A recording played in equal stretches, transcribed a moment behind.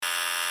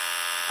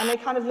And they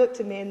kind of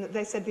looked at me and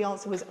they said the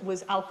answer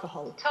was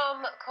alcohol.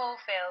 Tom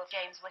Caulfield,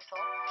 James Whittle.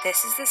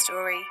 This is the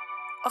story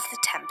of The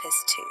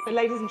Tempest 2. So,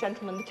 ladies and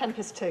gentlemen, The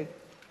Tempest 2.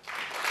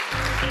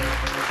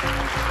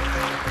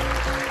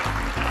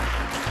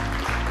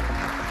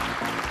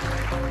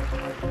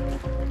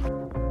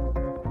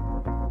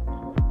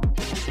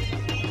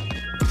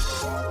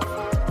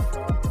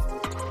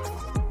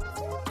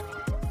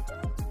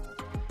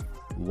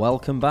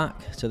 Welcome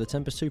back to the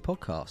Tempest 2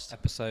 podcast.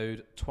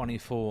 Episode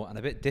 24, and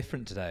a bit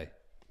different today.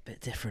 Bit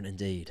different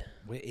indeed.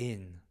 We're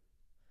in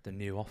the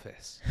new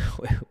office.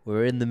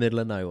 We're in the middle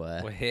of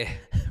nowhere. We're here.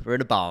 We're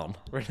in a barn.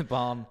 We're in a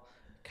barn,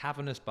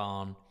 cavernous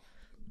barn.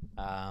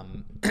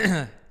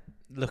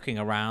 Looking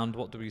around,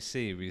 what do we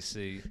see? We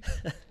see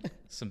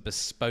some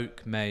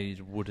bespoke-made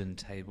wooden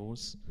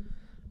tables.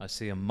 I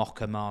see a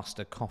Mocha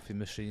Master coffee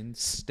machine,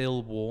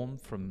 still warm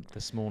from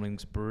this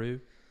morning's brew.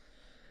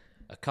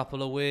 A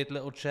couple of weird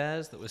little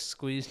chairs that were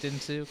squeezed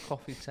into a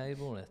coffee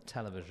table and a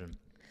television.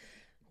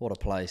 What a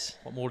place.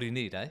 What more do you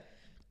need, eh?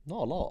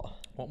 Not a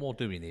lot. What more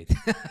do we need?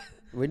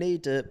 We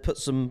need to put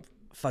some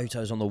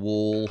photos on the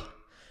wall.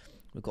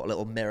 We've got a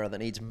little mirror that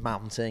needs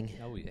mounting.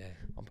 Oh, yeah.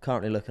 I'm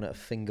currently looking at a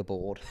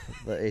fingerboard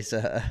that is...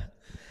 That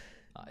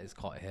is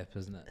quite hip,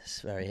 isn't it?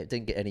 It's very... It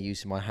didn't get any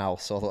use in my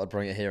house, so I thought I'd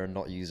bring it here and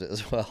not use it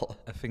as well.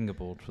 A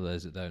fingerboard, for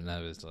those that don't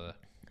know, is a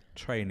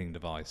training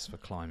device for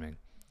climbing.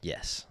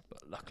 Yes.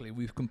 But luckily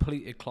we've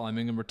completed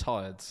climbing and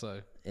retired,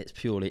 so... It's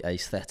purely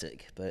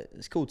aesthetic, but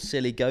it's called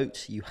Silly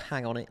Goat. You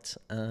hang on it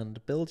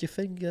and build your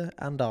finger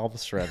and arm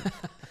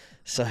strength.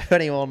 So if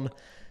anyone,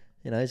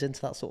 is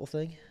into that sort of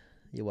thing,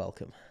 you're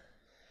welcome.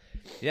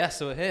 Yeah,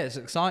 so we're here. It's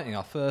exciting.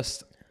 Our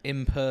first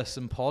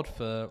in-person pod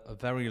for a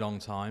very long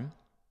time.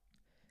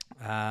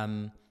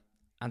 And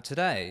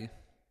today,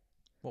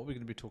 what are we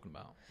going to be talking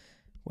about?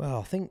 Well,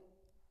 I think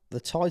the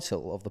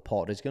title of the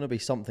pod is going to be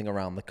something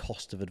around the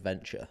cost of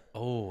adventure.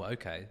 Oh,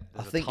 okay.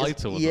 I think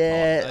title of the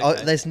pod.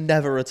 Okay. There's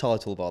never a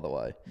title, by the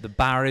way. The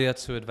barrier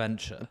to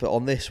adventure. But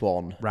on this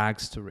one,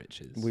 rags to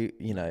riches.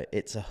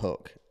 It's a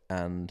hook,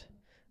 and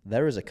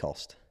there is a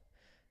cost,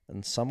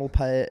 and some will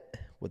pay it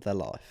with their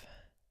life.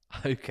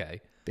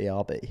 Okay.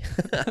 BRB.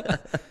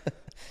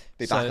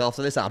 Be back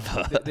after this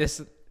advert.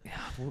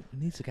 We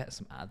need to get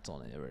some ads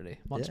on here, really.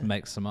 Might just Yeah.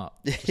 make some up.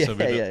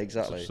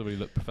 Exactly. So we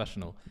look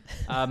professional.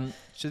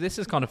 So this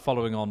is kind of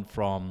following on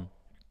from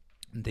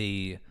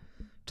the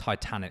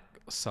Titanic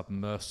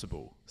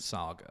submersible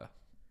saga,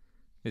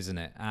 isn't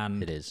it?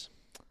 And it is.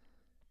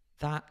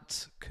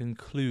 That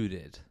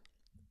concluded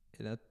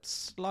in a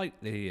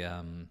slightly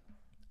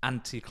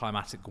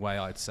anticlimactic way,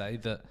 I'd say,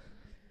 that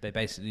they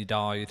basically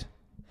died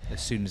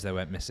as soon as they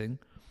went missing.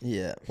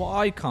 Yeah. What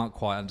I can't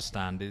quite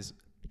understand is,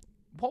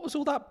 what was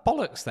all that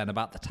bollocks then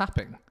about the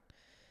tapping?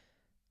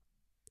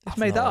 It's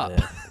made that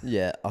up.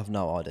 Yeah, I've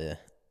no idea.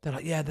 They're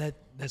like, yeah,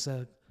 there's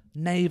a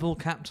naval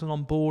captain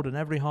on board, and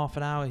every half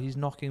an hour he's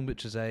knocking,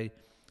 which is a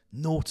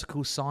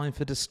nautical sign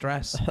for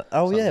distress.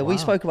 We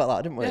spoke about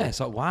that, didn't we? Yeah, it's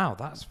like, wow,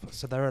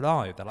 so they're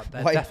alive. They're like,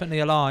 they're definitely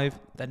alive.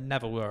 They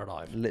never were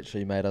alive.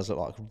 Literally made us look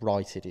like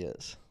right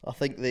idiots. I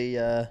think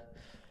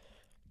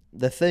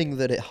the thing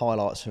that it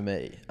highlights for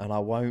me, and I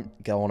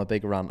won't go on a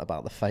big rant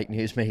about the fake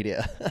news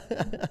media.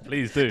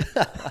 Please do.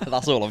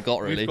 That's all I've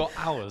got, really. We've got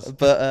hours.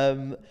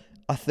 But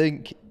I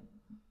think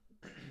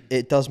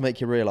it does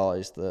make you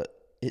realise that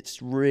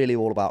it's really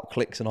all about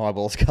clicks and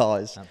eyeballs,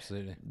 guys.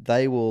 Absolutely.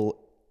 They will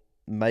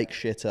make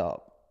shit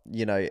up.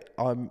 I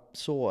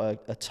saw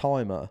a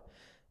timer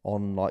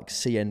on like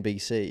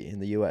CNBC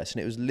in the US,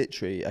 and it was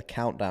literally a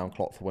countdown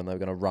clock for when they were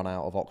going to run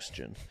out of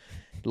oxygen.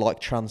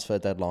 Like transfer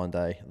deadline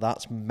day.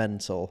 That's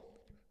mental.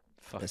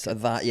 So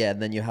that,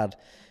 and then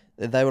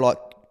they were like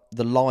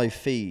the live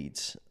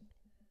feeds,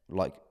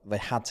 like they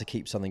had to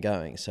keep something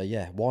going. So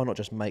yeah, why not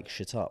just make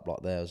shit up?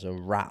 Like there's a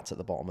rat at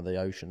the bottom of the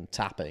ocean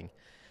tapping.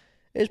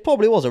 It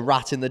probably was a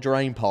rat in the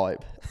drain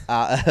pipe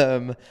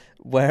at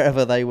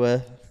wherever they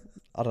were,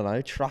 I don't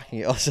know, tracking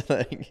it or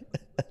something.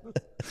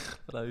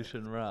 An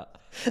ocean rat.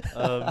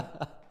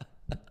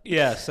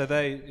 So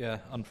they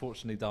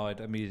unfortunately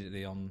died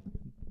immediately on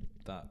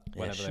that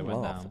whenever they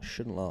went down.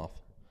 Shouldn't laugh.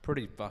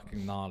 Pretty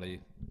fucking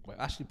gnarly. Well,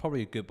 actually,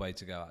 probably a good way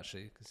to go,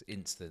 actually, because it's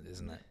instant,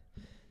 isn't it?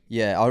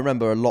 Yeah, I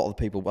remember a lot of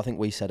people, I think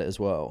we said it as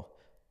well,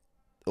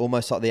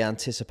 almost like the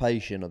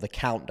anticipation of the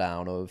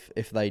countdown of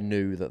if they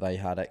knew that they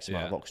had X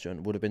amount of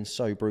oxygen would have been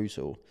so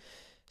brutal.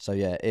 So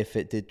yeah, if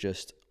it did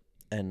just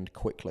end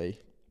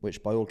quickly,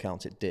 which by all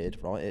accounts it did,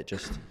 right? It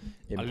just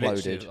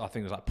imploded. I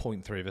think it was like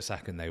 0.3 of a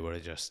second they were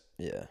just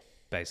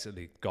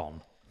basically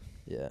gone.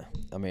 Yeah,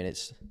 I mean,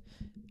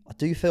 I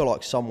do feel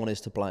like someone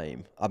is to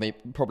blame. I mean,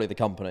 probably the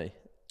company.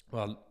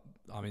 Well,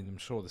 I mean, I'm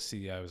sure the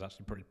CEO was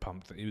actually pretty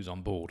pumped that he was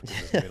on board, because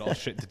there's going to be a lot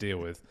of shit to deal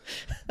with.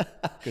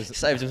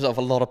 Saved himself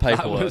a lot of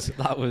paperwork.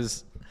 That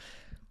was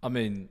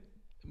it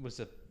was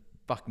a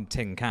fucking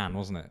tin can,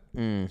 wasn't it?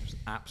 It was an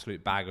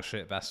absolute bag of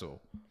shit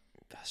vessel.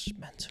 That's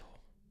mental.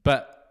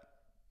 But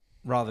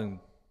rather than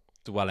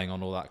dwelling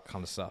on all that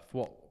kind of stuff,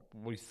 what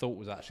we thought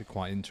was actually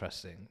quite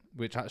interesting,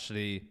 which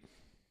actually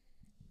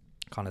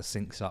kind of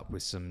syncs up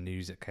with some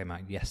news that came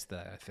out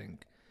yesterday, I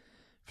think,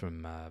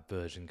 from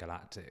Virgin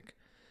Galactic,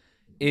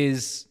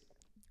 is,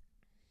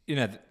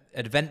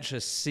 adventure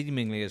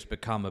seemingly has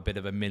become a bit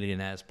of a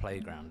millionaire's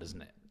playground,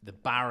 isn't it? The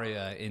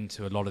barrier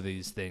into a lot of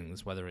these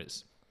things, whether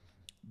it's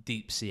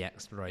deep sea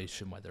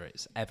exploration, whether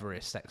it's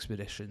Everest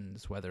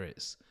expeditions, whether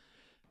it's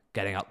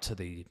getting up to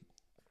the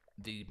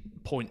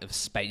point of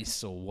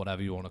space or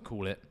whatever you want to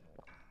call it,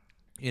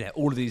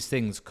 all of these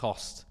things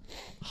cost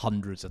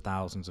hundreds of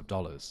thousands of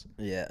dollars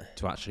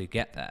to actually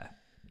get there.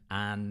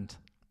 And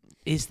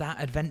is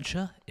that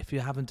adventure if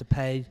you're having to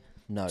pay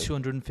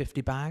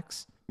 250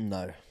 bags?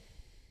 No.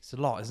 It's a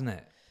lot, isn't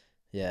it?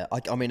 Yeah,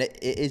 I mean, it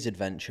is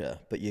adventure,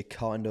 but you're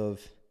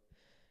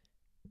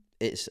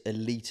it's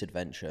elite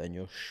adventure, and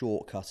you're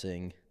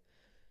shortcutting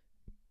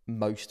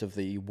most of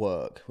the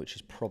work, which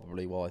is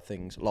probably why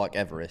things like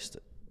Everest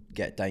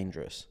get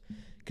dangerous.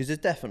 Because there's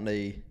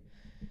definitely,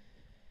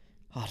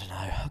 I don't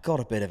know, I've got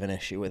a bit of an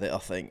issue with it, I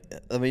think.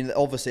 I mean,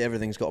 obviously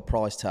everything's got a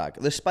price tag.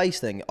 The space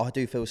thing, I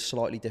do feel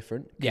slightly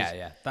different.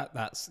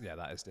 That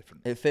is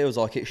different. It feels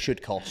like it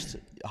should cost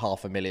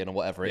 $500,000 or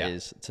whatever it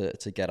is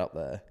to get up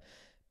there.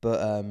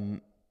 But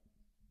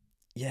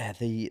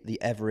the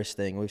Everest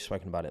thing, we've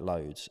spoken about it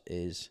loads,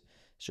 it's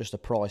just a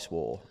price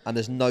war, and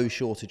there's no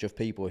shortage of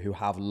people who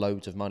have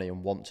loads of money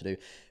and want to do.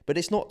 But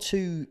it's not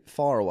too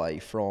far away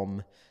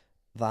from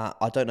that.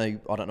 I don't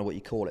know what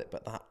you call it,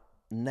 but that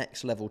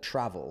next level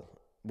travel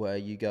where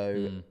you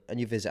go and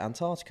you visit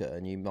Antarctica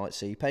and you might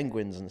see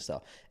penguins and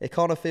stuff. It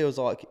kind of feels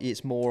like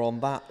it's more on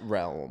that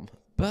realm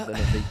than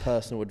the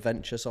personal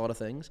adventure side of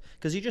things,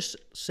 because you just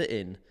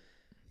you're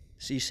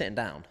sitting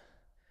down.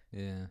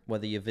 Yeah.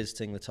 Whether you're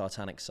visiting the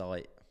Titanic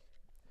site.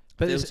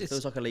 But it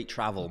feels like elite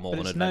travel more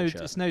than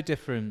adventure. It's no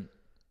different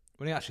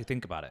when you actually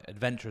think about it.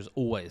 Adventure has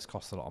always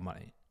cost a lot of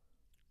money.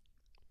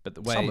 But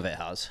the way some of it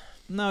has.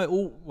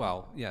 No,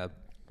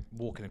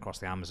 walking across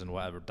the Amazon or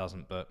whatever, it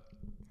doesn't. But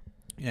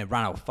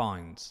Ranulph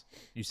Fiennes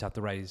used to have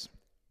to raise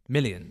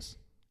millions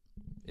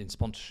in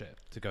sponsorship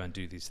to go and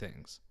do these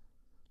things,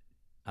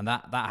 and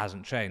that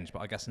hasn't changed. But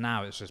I guess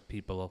now it's just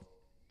people.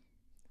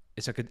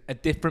 It's like a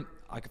different.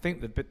 I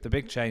think the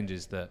big change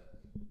is that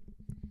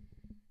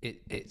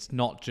it's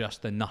not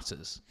just the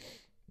nutters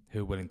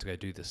who are willing to go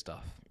do this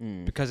stuff,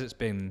 because it's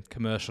been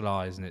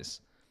commercialized and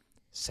it's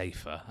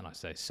safer. And I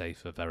say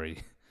safer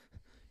very,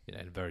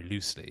 very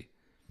loosely,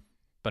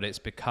 but it's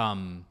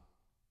become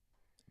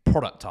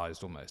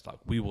productized almost. Like,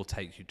 we will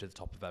take you to the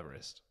top of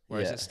Everest,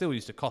 whereas it still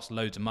used to cost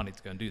loads of money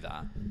to go and do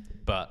that,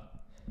 but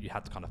you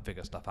had to kind of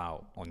figure stuff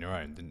out on your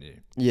own, didn't you?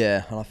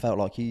 Yeah, and I felt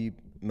like you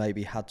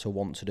maybe had to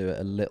want to do it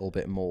a little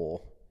bit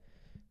more,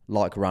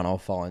 like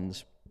Ranulph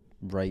Fiennes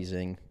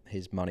raising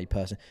his money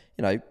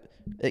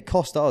it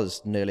cost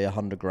us nearly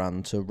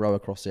 $100,000 to row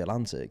across the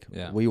Atlantic.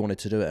 We wanted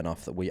to do it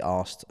enough that we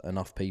asked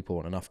enough people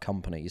and enough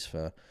companies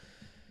for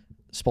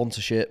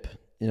sponsorship,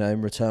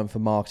 in return for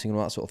marketing and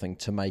all that sort of thing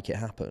to make it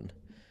happen.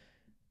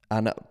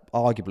 And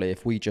arguably,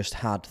 if we just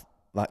had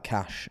that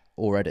cash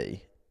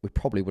already, we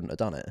probably wouldn't have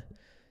done it,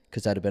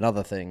 because there'd have been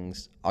other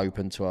things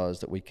open to us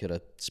that we could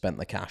have spent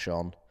the cash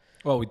on.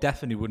 Well, we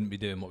definitely wouldn't be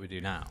doing what we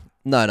do now.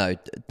 No,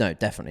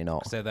 definitely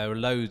not. So there were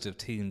loads of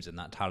teams in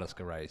that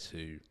Talisker race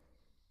who,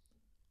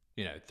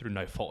 through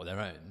no fault of their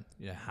own,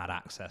 had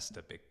access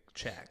to big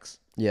checks.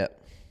 Yeah.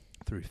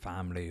 Through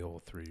family or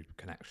through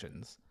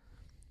connections.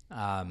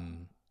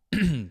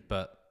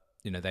 But,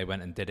 they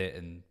went and did it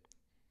and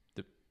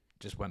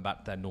just went back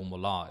to their normal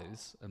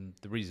lives. And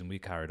the reason we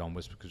carried on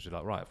was because we're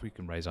like, right, if we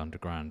can raise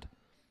 $100,000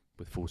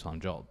 with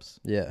full-time jobs,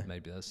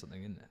 maybe there's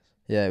something in this.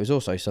 Yeah, it was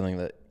also something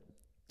that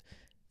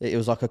it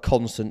was like a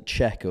constant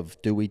check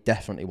of, do we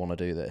definitely want to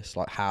do this?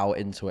 Like, how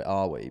into it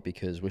are we?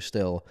 Because we're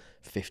still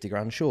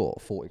 $50,000 short,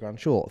 $40,000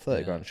 short,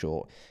 $30,000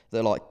 short.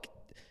 They're like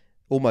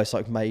almost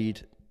like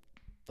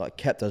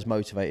kept us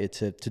motivated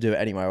to do it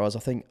anyway. Whereas I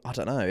think, I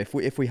don't know,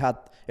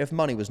 if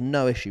money was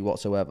no issue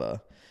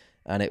whatsoever,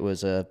 and it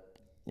was a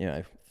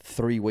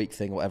 3-week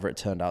thing, whatever it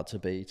turned out to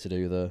be, to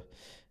do the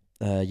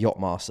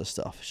Yachtmaster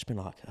stuff, it's just been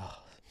like, oh,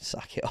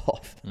 sack it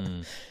off.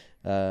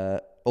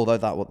 Although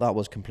that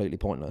was completely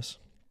pointless.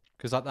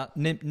 Because like that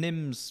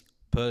Nims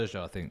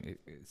Persia, I think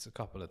it's a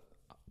couple of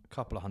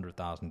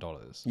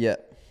 $100,000. Yeah.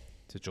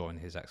 To join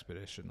his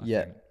expedition. I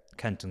think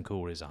Kenton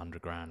Core is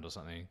 $100,000 or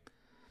something.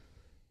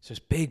 So it's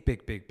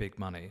big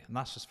money, and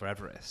that's just for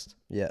Everest.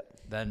 Yeah.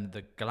 Then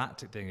the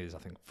Galactic thing is, I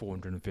think,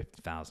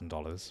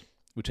 $450,000,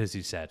 which, as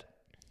you said,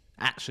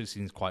 actually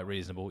seems quite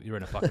reasonable. You're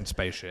in a fucking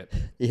spaceship,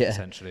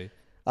 essentially.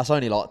 That's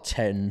only like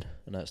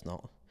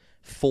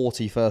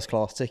 40 first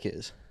class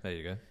tickets. There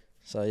you go.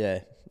 So yeah,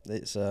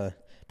 it's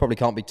probably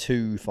can't be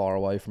too far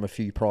away from a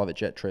few private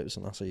jet trips,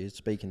 and that's what you're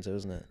speaking to,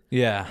 isn't it?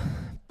 Yeah,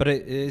 but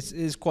it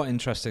is quite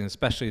interesting,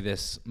 especially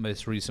this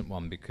most recent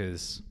one,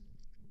 because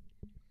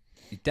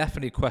you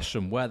definitely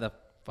question where the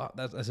fuck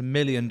there's $1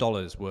 million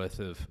worth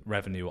of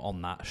revenue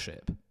on that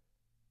ship,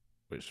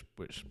 which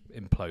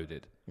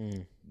imploded.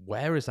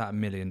 Where is that $1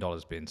 million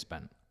being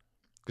spent?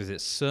 Because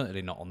it's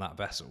certainly not on that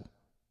vessel.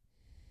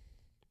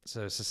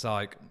 So it's just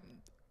like,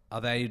 are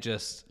they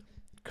just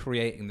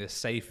creating this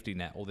safety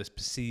net, or this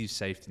perceived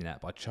safety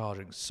net, by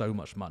charging so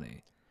much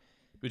money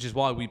which is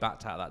why we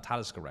backed out of that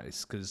Talisker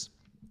race, because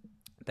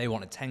they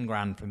wanted 10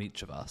 grand from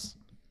each of us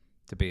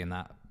to be in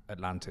that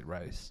Atlantic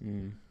race.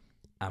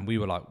 And we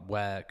were like,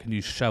 where can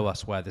you show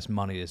us where this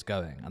money is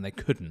going? And they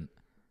couldn't.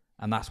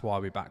 And that's why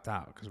we backed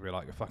out, because we were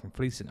like, you're fucking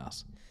fleecing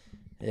us.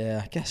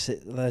 Yeah, I guess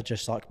they're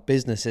just like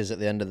businesses at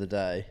the end of the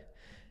day.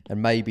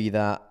 And maybe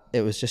that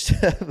it was just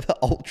the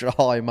ultra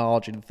high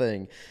margin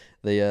thing,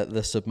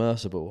 the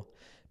submersible.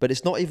 But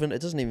it's not even,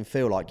 it doesn't even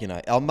feel like,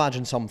 I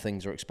imagine some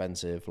things are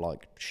expensive,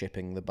 like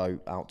shipping the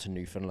boat out to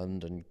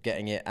Newfoundland and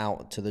getting it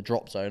out to the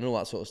drop zone and all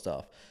that sort of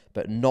stuff.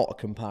 But not a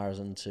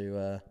comparison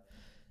to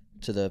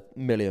the $1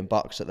 million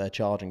that they're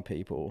charging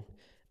people.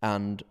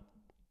 And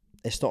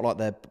it's not like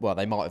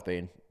they might have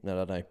been, I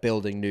don't know,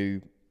 building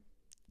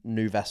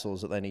new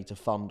vessels that they need to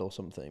fund or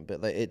something,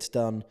 but it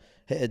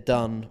had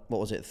done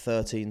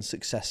 13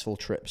 successful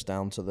trips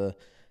down to the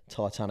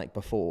Titanic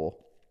before.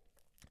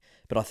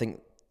 But I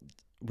think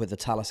with the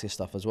Talisker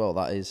stuff as well,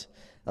 that's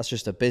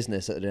just a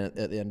business at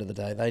the end of the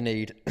day. They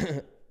need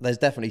there's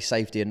definitely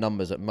safety in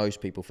numbers that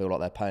most people feel like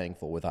they're paying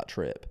for with that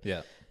trip.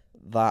 Yeah,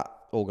 that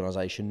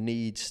organisation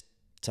needs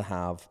to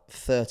have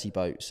 30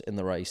 boats in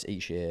the race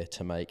each year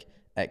to make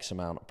X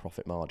amount of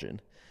profit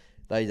margin.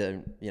 They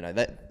don't,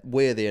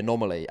 we're the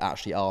anomaly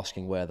actually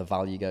asking where the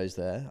value goes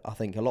there. I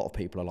think a lot of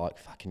people are like,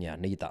 fucking yeah, I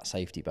need that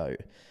safety boat.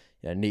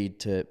 Need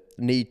to,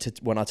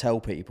 when I tell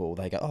people,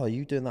 they go, oh, are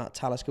you doing that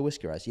Talisker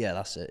whiskey race? Yeah,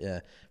 that's it, yeah.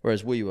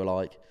 Whereas we were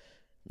like,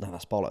 no,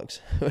 that's bollocks.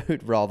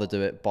 We'd rather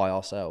do it by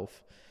ourselves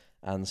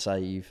and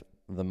save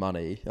the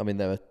money. I mean,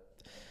 there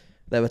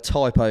were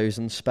typos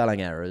and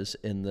spelling errors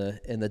in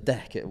the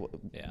deck. It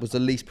was the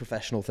least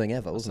professional thing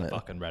ever, wasn't it?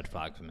 Fucking red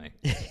flag for me.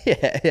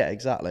 yeah,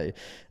 exactly.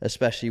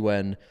 Especially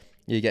when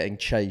you're getting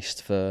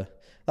chased for...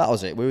 That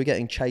was it. We were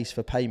getting chased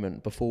for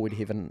payment before we'd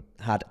even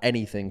had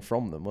anything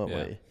from them, weren't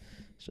we?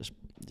 It's just,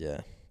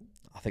 yeah.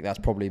 I think that's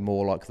probably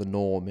more like the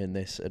norm in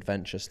this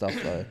adventure stuff,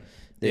 though.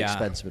 The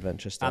expensive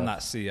adventure stuff. And that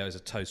CEO is a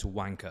total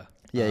wanker.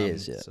 Yeah, he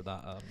is, yeah. So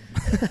that,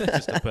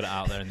 just to put it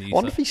out there in the ether. I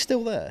wonder if he's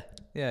still there.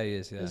 Yeah, he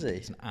is, yeah. Is he?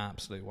 He's an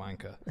absolute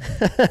wanker.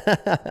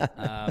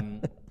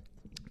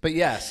 But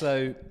yeah,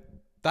 so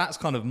that's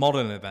kind of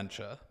modern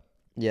adventure.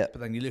 Yeah.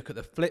 But then you look at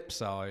the flip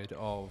side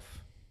of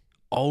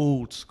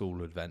old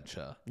school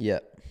adventure. Yeah.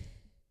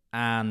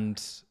 And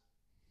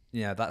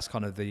yeah, that's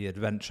kind of the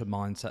adventure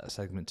mindset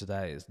segment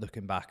today, is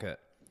looking back at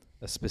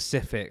a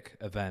specific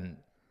event,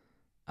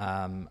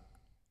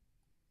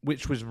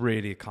 which was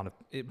really kind of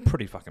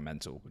pretty fucking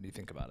mental when you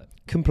think about it.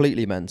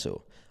 Completely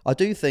mental. I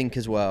do think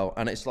as well,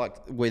 and it's like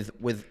with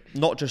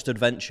not just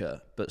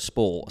adventure but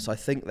sports, I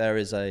think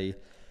there's a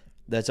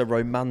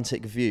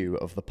romantic view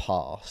of the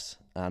past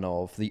and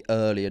of the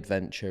early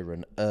adventure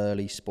and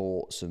early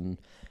sports and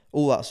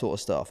all that sort of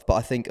stuff. But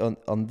I think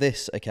on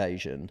this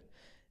occasion,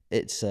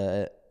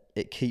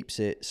 it keeps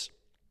its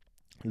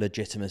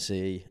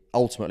legitimacy,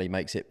 ultimately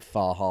makes it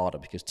far harder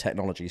because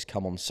technology's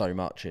come on so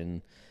much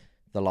in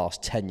the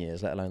last 10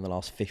 years, let alone the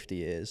last 50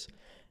 years.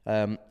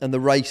 And the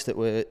race that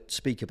we'll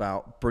speak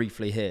about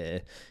briefly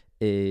here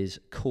is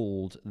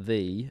called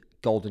the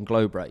Golden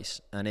Globe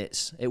Race. And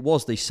it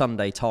was the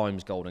Sunday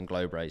Times Golden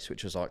Globe Race,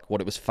 which was like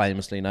what it was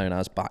famously known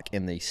as back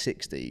in the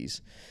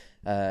 60s.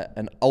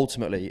 And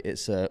ultimately,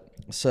 it's a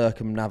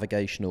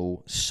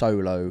circumnavigational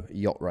solo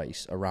yacht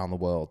race around the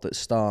world that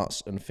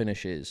starts and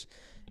finishes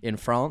in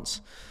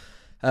France.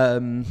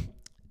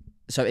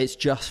 So it's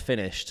just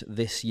finished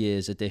this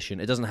year's edition.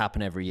 It doesn't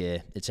happen every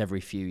year. It's every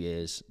few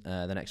years.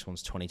 The next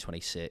one's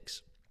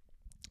 2026.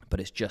 But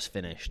it's just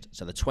finished.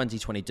 So the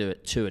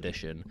 2022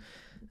 edition,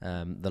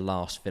 the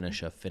last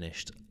finisher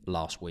finished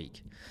last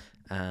week.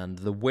 And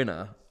the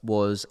winner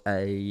was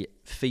a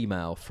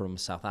female from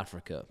South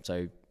Africa.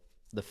 So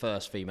the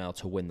first female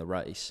to win the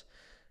race.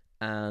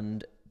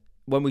 And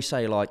when we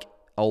say like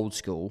old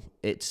school,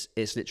 it's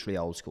literally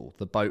old school.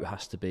 The boat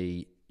has to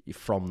be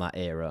from that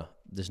era.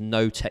 There's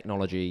no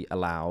technology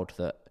allowed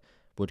that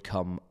would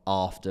come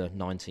after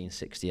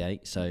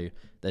 1968. So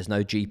there's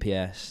no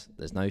GPS,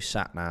 there's no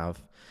sat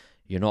nav.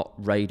 You're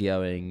not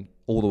radioing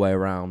all the way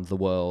around the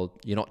world.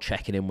 You're not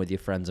checking in with your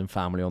friends and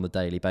family on a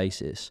daily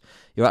basis.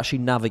 You're actually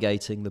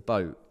navigating the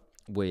boat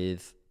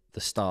with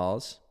the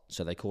stars.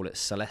 So they call it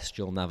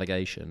celestial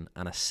navigation,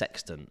 and a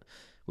sextant,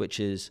 which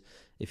is,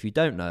 if you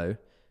don't know,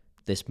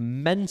 this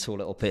mental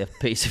little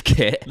piece of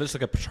kit. It looks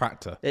like a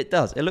protractor. It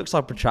does. It looks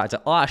like a protractor.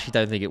 I actually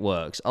don't think it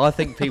works. I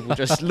think people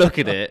just look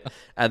at it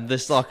and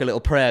there's like a little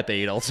prayer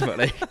bead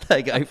ultimately.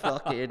 They go,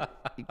 fucking,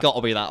 it got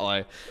to be that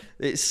way.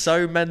 It's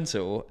so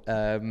mental.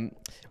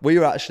 We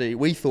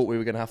thought we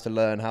were going to have to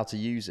learn how to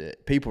use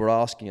it. People were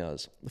asking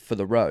us for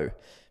the row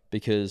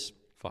because...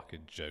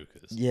 Fucking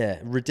jokers. Yeah,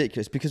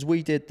 ridiculous. Because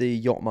we did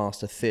the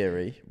Yachtmaster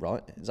theory,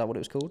 right? Is that what it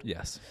was called?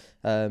 Yes.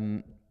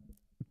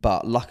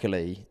 But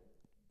luckily,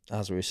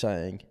 as we were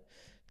saying,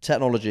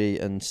 technology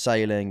and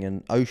sailing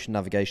and ocean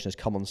navigation has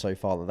come on so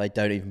far that they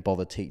don't even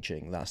bother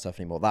teaching that stuff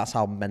anymore. That's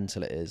how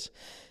mental it is.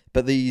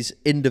 But these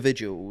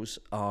individuals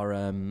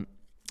are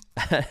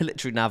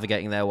literally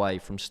navigating their way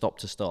from stop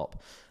to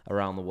stop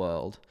around the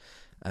world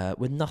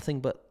with nothing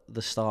but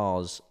the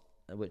stars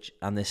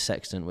and this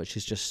sextant, which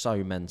is just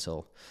so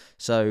mental.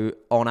 So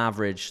on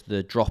average,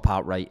 the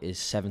dropout rate is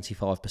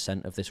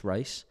 75% of this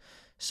race.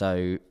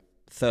 So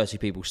 30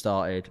 people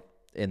started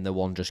in the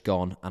one just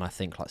gone, and I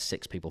think like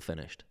 6 people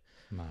finished.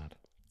 Mad.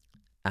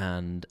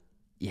 And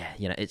yeah,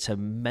 it's a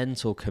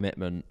mental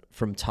commitment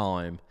from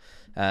time.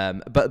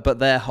 But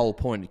their whole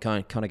point,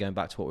 kind of going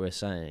back to what we were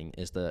saying,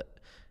 is that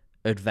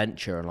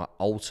adventure and like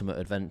ultimate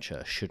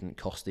adventure shouldn't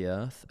cost the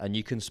earth, and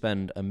you can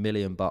spend $1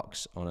 million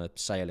on a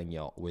sailing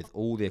yacht with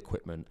all the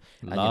equipment,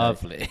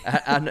 Lovely,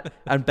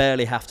 and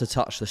barely have to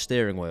touch the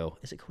steering wheel.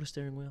 Is it called a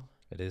steering wheel?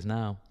 It is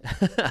now.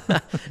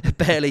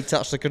 Barely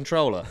touch the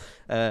controller,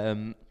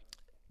 and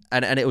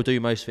it will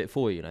do most of it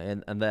for you,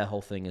 and their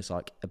whole thing is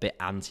like a bit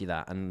anti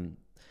that, and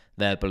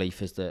their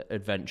belief is that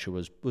adventure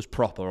was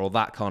proper, or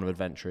that kind of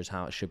adventure is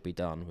how it should be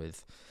done,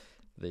 with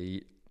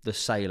the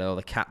sailor or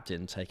the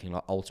captain taking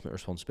like ultimate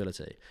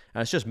responsibility.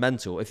 And it's just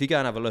mental. If you go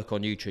and have a look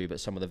on YouTube at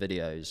some of the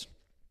videos,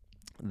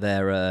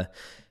 there are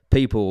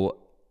people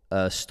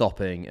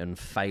stopping and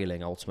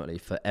failing ultimately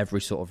for every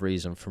sort of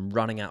reason, from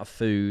running out of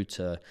food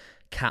to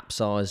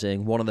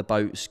capsizing. One of the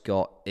boats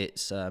got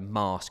its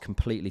mast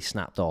completely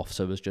snapped off,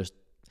 so it was just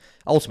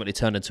ultimately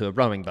turned into a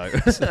rowing boat.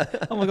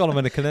 Oh my God, I'm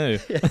in a canoe.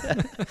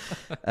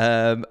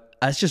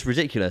 It's just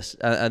ridiculous.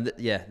 And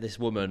yeah, this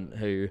woman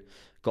who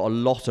got a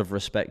lot of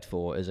respect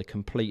for is a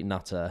complete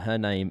nutter. Her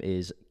name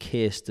is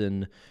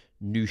Kirsten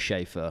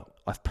Neuschafer.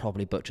 I've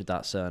probably butchered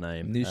that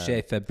surname.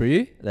 Neuschafer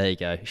Brie? There you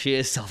go. She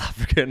is South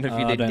African. If you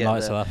didn't I don't get like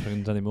there. South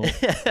Africans anymore.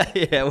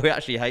 Yeah, we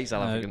actually hate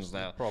South Africans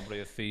now.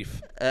 Probably a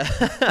thief.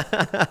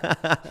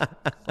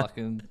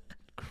 Fucking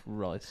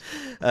Christ.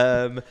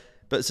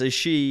 But so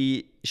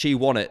she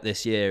won it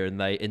this year,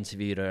 and they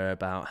interviewed her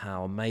about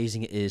how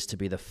amazing it is to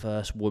be the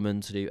first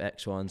woman to do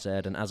X, Y, and Z,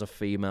 and as a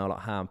female,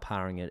 like how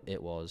empowering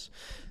it was.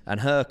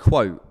 And her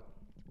quote,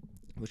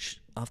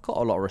 which I've got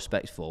a lot of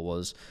respect for,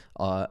 was,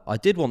 I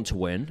did want to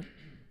win,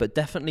 but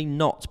definitely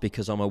not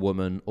because I'm a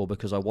woman or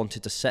because I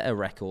wanted to set a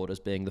record as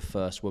being the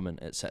first woman,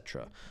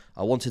 etc.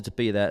 I wanted to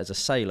be there as a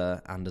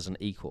sailor and as an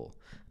equal.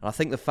 And I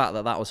think the fact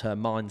that was her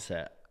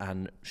mindset,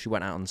 and she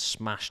went out and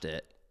smashed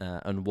it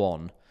and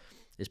won,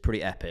 is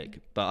pretty epic.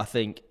 But I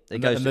think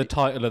the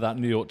title of that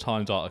New York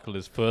Times article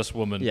is "First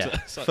Woman." Yeah,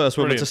 first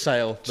woman to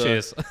sail.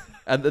 Cheers.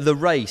 And the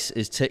race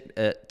is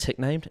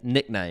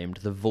nicknamed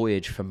the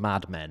Voyage for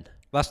Mad Men.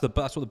 That's what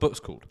the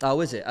book's called.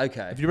 Oh, is it?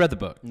 Okay. Have you read the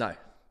book? No.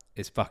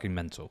 It's fucking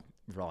mental.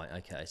 Right.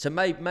 Okay. So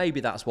maybe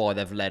that's why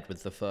they've led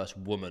with the first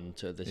woman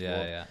to this.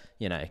 Yeah.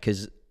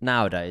 Because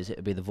nowadays it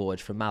would be the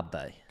Voyage for Mad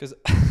Bay. Because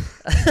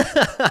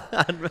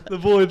the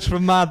Voyage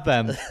from Mad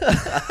Them.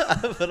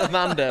 For the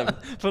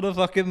Mandem. For the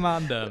fucking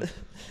Mandem.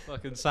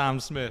 Fucking Sam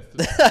Smith.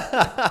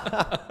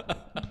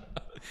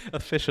 A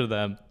fish of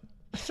them.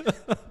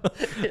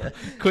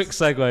 Quick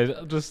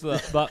segue. Just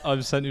that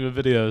I've sent you a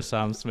video of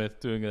Sam Smith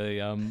doing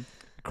a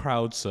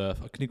crowd surf.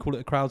 Can you call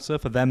it a crowd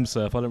surf? A them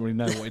surf? I don't really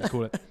know what you'd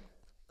call it.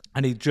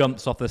 And he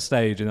jumps off the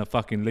stage in a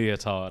fucking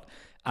leotard.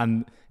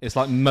 And it's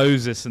like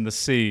Moses in the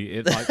sea.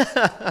 It's like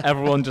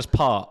everyone just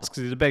parts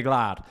because he's a big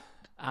lad.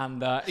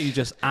 And he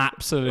just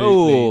absolutely...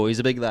 Oh, he's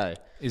a big they.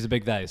 He's a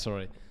big they,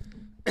 sorry.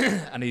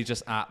 And he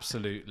just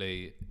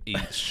absolutely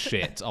eats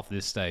shit off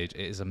this stage.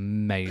 It is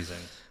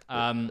amazing.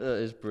 That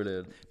is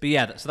brilliant. But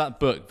yeah, so that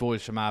book,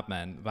 Voyage for Mad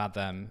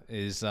Them,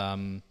 is...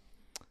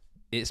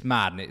 it's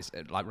mad, and it's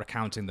like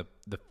recounting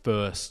the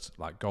first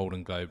like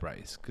Golden Globe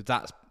race, because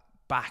that's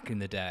back in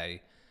the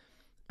day.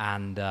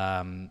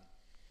 And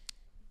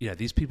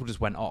these people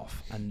just went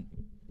off, and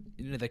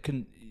they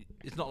couldn't.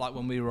 It's not like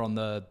when we were on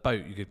the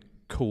boat, you could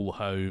call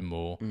home,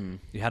 or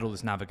you had all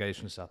this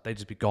navigation stuff. They'd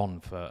just be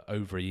gone for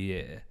over a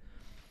year,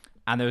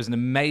 and there was an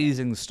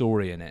amazing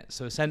story in it.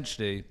 So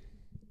essentially,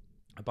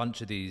 a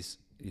bunch of these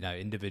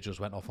individuals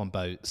went off on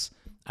boats,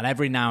 and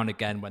every now and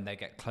again, when they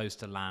get close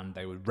to land,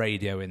 they would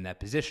radio in their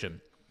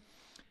position.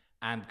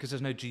 And because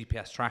there's no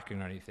GPS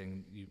tracking or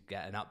anything, you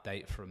get an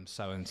update from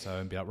so-and-so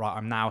and be like, right,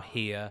 I'm now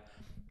here.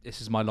 This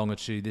is my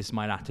longitude. This is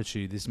my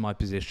latitude. This is my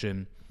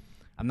position.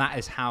 And that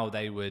is how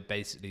they would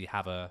basically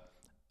have a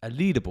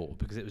leaderboard,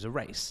 because it was a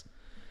race.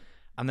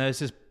 And there's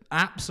this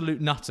absolute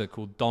nutter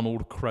called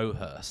Donald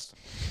Crowhurst,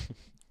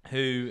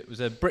 who was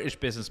a British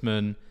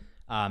businessman,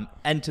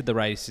 entered the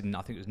race in,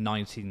 I think it was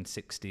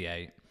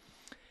 1968.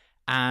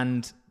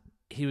 And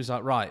he was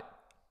like, right,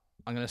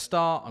 I'm going to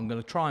start, I'm going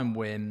to try and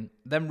win,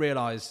 then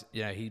realise,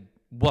 he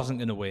wasn't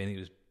going to win, he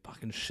was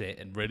fucking shit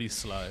and really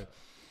slow.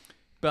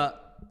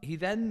 But he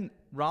then,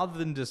 rather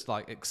than just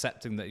like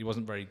accepting that he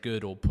wasn't very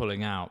good or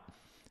pulling out,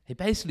 he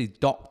basically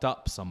docked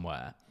up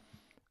somewhere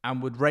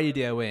and would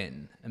radio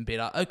in and be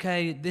like,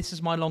 okay, this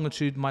is my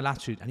longitude, my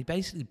latitude. And he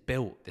basically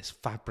built this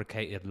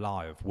fabricated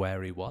lie of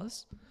where he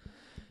was.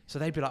 So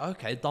they'd be like,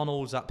 okay,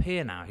 Donald's up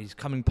here now, he's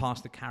coming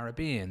past the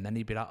Caribbean. Then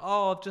he'd be like,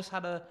 oh, I've just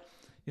had a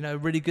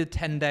really good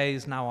 10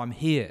 days, now I'm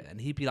here. And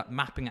he'd be like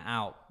mapping it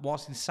out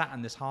whilst he sat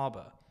in this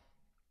harbour.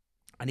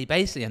 And he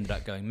basically ended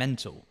up going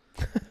mental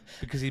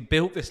because he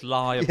built this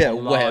lie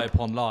upon lie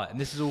upon lie. And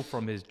this is all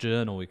from his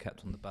journal he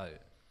kept on the boat.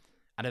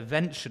 And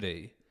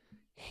eventually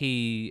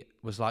he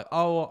was like,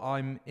 "Oh,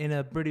 I'm in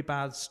a really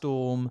bad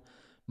storm.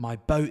 My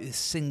boat is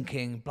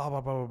sinking. Blah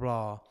blah blah blah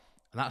blah."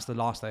 And that's the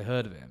last they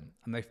heard of him.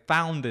 And they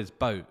found his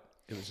boat.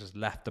 It was just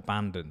left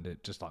abandoned.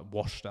 It just like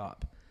washed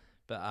up.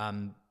 But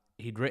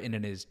he'd written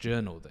in his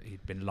journal that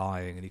he'd been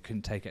lying and he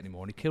couldn't take it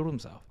anymore, and he killed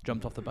himself.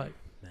 Jumped off the boat.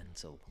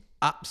 Mental.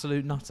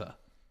 Absolute nutter.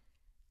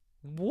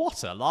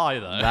 What a lie,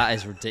 though. That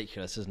is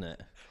ridiculous, isn't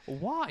it?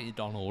 Why,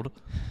 Donald?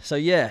 So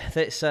yeah,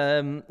 it's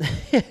you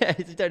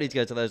don't need to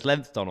go to those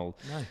lengths, Donald.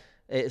 No.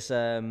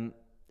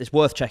 It's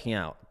worth checking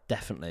out.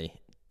 Definitely.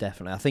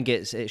 I think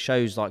it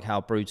shows like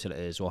how brutal it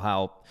is, or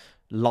how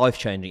life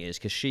changing it is.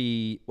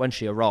 Because when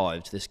she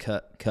arrived, this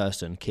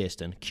Kirsten, she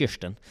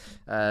didn't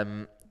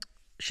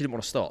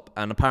want to stop,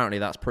 and apparently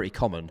that's pretty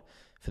common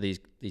for these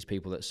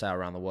people that sail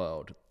around the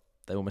world.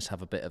 They almost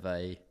have a bit of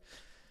a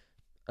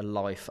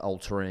life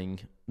altering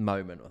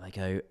moment where they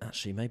go,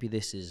 actually, maybe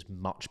this is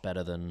much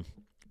better than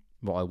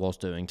what I was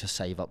doing to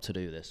save up to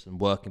do this, and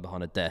working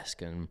behind a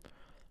desk, and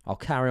I'll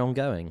carry on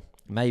going.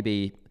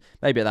 Maybe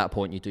at that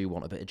point you do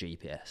want a bit of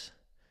GPS.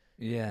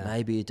 Yeah.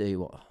 Maybe you do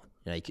what,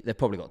 they've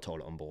probably got a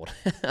toilet on board.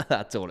 They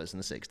had toilets in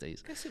the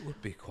 60s. I guess it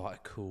would be quite a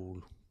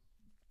cool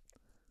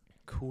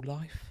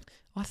life.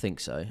 I think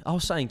so. I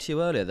was saying to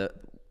you earlier that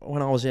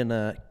when I was in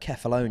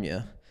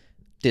Kefalonia,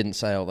 didn't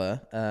sail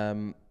there,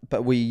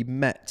 but we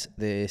met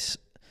this.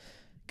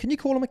 Can you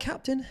call him a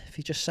captain if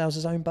he just sails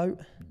his own boat?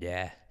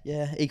 Yeah.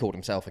 Yeah, he called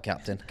himself a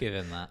captain. Give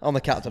him that. I'm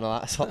the captain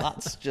of that, so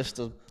that's just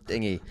a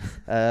dinghy.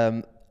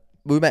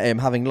 We met him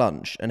having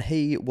lunch, and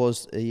he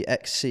was the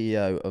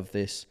ex-CEO of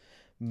this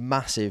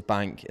massive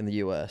bank in the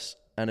US,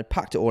 and had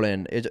packed it all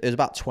in. It was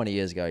about 20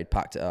 years ago he'd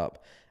packed it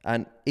up,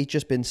 and he'd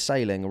just been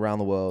sailing around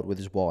the world with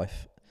his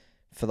wife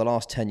for the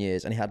last 10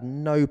 years, and he had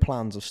no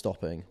plans of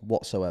stopping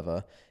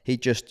whatsoever. He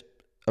just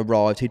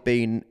arrived. He'd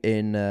been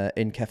in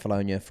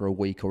Kefalonia for a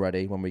week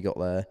already when we got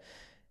there.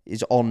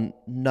 He's on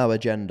no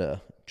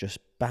agenda, just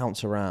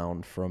bounce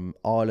around from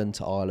island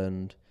to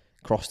island,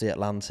 across the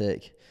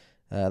Atlantic,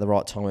 the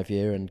right time of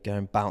year, and go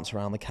and bounce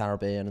around the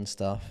Caribbean and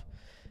stuff.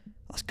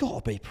 That's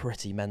got to be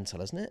pretty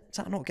mental, isn't it? Does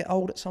that not get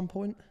old at some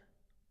point?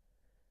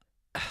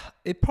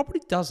 It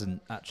probably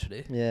doesn't,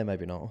 actually. Yeah,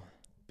 maybe not.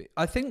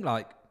 I think,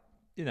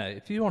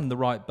 if you're on the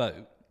right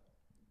boat,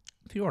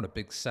 if you're on a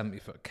big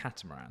 70-foot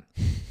catamaran,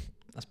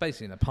 that's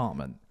basically an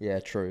apartment. Yeah,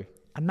 true.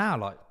 And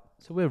now,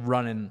 so we're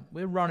running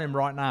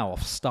right now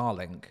off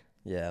Starlink.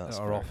 Yeah, that's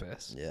at our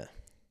office. Yeah,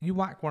 You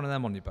whack one of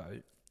them on your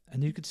boat,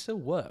 and you could still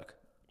work.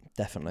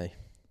 definitely.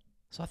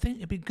 So I think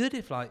it'd be good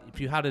if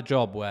you had a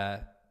job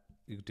where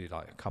you could do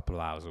a couple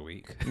of hours a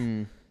week,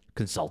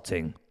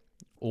 consulting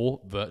or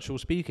virtual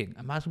speaking.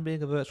 Imagine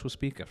being a virtual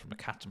speaker from a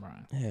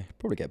catamaran. Yeah,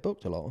 probably get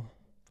booked a lot.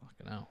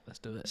 Fucking hell, let's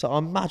do it. So I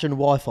imagine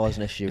Wi-Fi is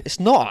an issue. It's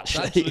not It's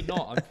actually. actually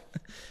not. I'm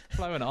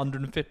flowing at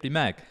 150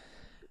 meg.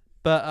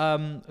 But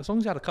as long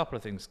as you had a couple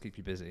of things to keep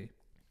you busy,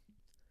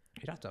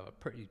 you'd have to have a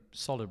pretty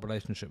solid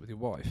relationship with your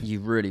wife. You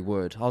really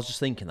would. I was just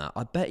thinking that.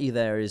 I bet you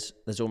there's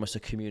almost a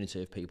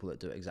community of people that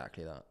do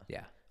exactly that.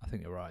 Yeah, I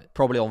think you're right.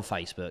 Probably on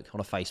Facebook, on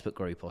a Facebook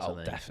group or Oh,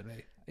 something.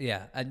 definitely.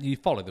 Yeah, and you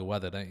follow the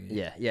weather, don't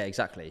you? Yeah,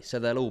 exactly. So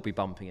they'll all be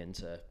bumping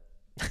into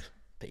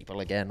people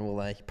again, will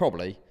they?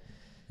 Probably.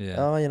 Yeah.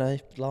 Oh,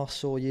 last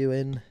saw you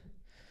in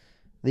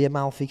the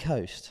Amalfi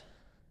Coast.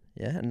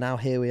 Yeah, and now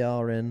here we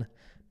are in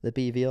the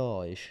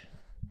BVI's.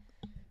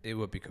 It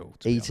would be cool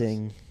to be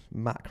Eating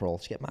mackerel.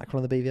 Did you get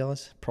mackerel in the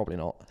BVI's? Probably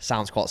not.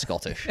 Sounds quite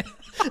Scottish.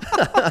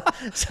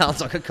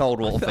 Sounds like a cold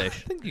water honest. I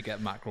fish. think you get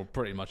mackerel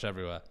pretty much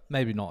everywhere.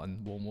 Maybe not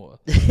in warm water.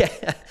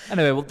 Yeah.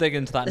 Anyway, we'll dig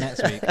into that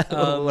next week.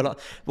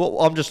 Well,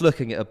 I'm just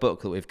looking at a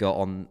book that we've got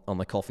on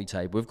the coffee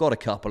table. We've got a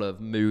couple of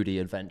moody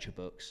adventure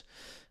books.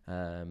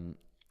 And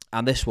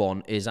this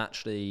one is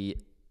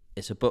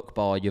it's a book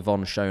by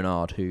Yvonne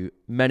Chouinard, who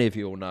many of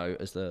you will know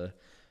as the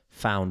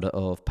founder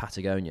of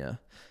Patagonia.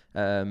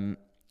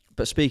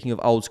 But speaking of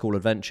old school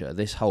adventure,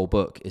 this whole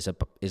book is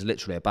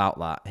literally about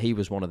that. He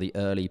was one of the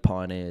early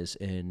pioneers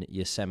in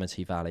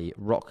Yosemite Valley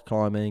rock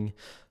climbing.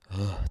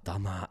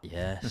 Done that,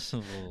 yes.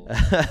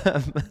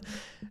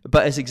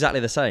 But it's exactly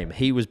the same.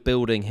 He was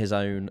building his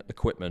own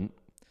equipment,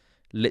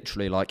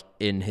 literally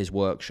in his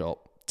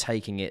workshop,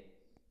 taking it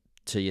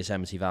to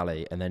Yosemite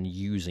Valley and then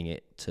using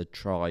it to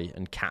try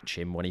and catch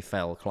him when he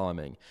fell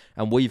climbing.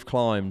 And we've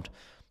climbed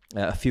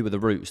a few of the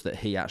routes that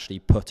he actually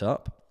put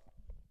up.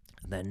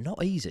 And they're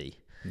not easy.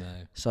 No.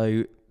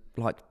 So,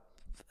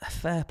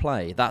 fair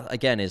play. That,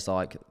 again, is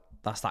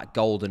that's that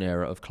golden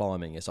era of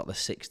climbing. It's the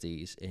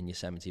 60s in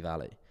Yosemite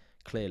Valley.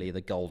 Clearly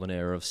the golden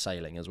era of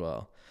sailing as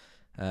well.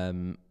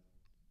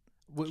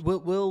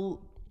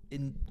 Will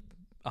in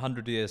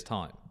 100 years'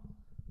 time,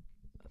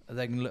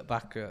 they can look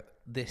back at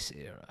this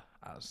era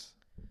as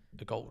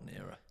a golden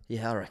era?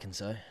 Yeah, I reckon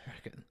so.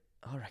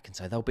 I reckon.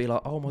 They'll be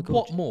like, oh my God.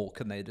 What more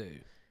can they do?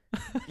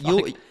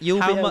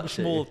 You'll how be much able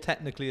to, more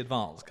technically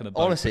advanced can a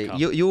boat honestly,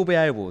 become? you'll be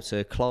able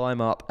to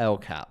climb up El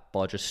Cap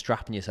by just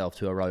strapping yourself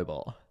to a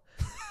robot.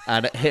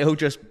 And it'll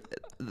just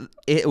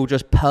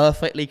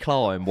perfectly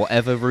climb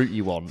whatever route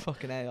you want.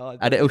 Fucking AI.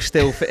 And it'll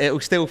still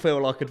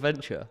feel like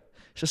adventure.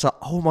 It's just like,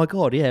 oh my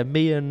God, yeah,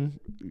 me and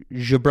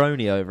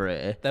Jabroni over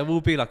here. There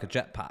will be like a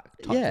jetpack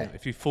type Yeah. thing.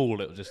 If you fall,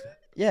 it'll just...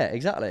 Yeah,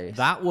 exactly.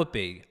 That would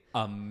be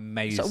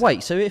amazing. So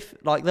wait, so if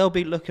like they'll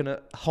be looking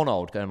at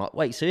Honold going like,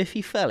 wait, so if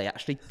he fell, he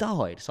actually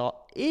died? It's like,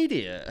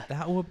 idiot.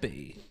 That would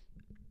be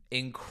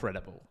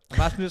incredible.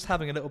 Imagine just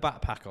having a little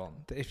backpack on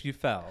that if you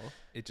fell,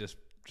 it just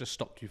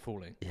stopped you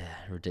falling. Yeah,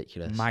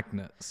 ridiculous.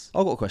 Magnets.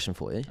 I've got a question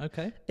for you.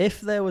 Okay.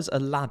 If there was a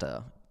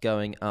ladder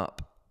going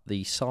up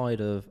the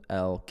side of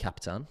El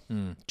Capitan,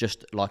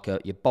 just like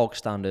your bog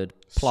standard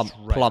Straight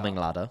plumbing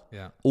up. ladder,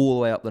 Yeah. all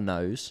the way up the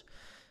nose.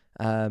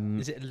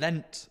 Is it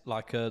lent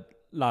like a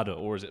ladder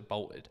or is it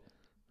bolted?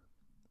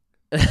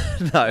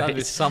 No,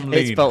 It's some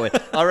it's lean.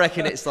 bolted. I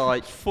reckon it's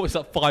like It's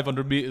like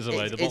 500 meters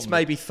away. the it's bottom.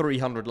 maybe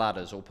 300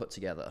 ladders all put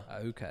together.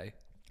 Okay.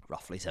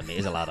 Roughly 10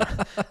 meters a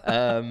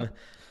ladder.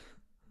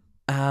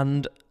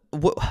 And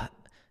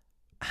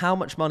how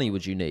much money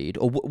would you need,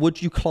 or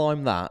would you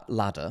climb that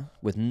ladder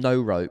with no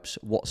ropes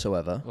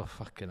whatsoever Oh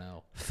fucking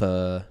hell.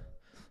 for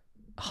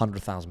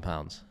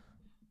 £100,000?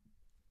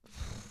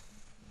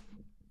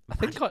 I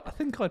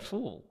think I'd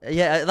fall.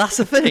 Yeah, that's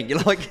the thing.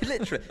 Like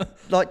literally,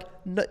 like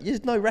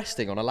there's no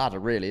resting on a ladder,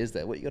 really, is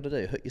there? What you got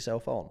to do? Hook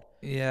yourself on.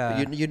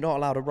 Yeah. But you're not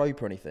allowed a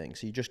rope or anything,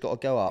 so you just got to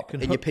go up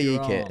can in your hook PE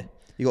your kit. arm.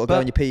 You got to go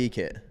in your PE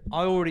kit.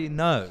 I already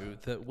know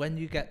that when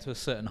you get to a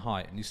certain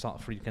height and you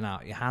start freaking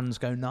out, your hands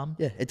go numb.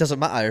 Yeah, it doesn't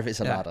matter if it's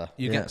a Yeah. ladder.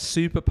 You yeah. get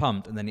super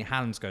pumped and then your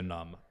hands go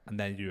numb and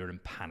then you're in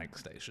panic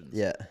stations.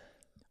 Yeah.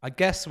 I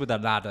guess with a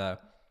ladder,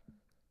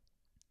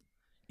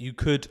 you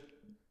could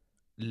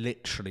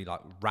literally like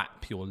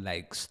wrap your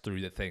legs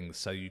through the thing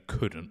so you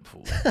couldn't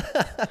fall.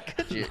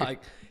 Could you? Like,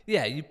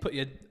 yeah, you put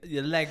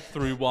your leg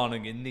through one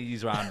and your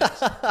knees around it,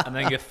 and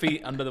then your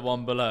feet under the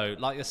one below,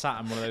 like you're sat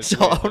in one of those. So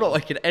weird I'm not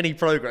making any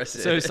progress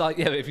here. So it's like,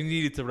 yeah, but if you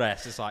needed to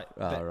rest, it's like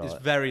Oh, there's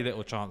right. very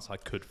little chance I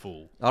could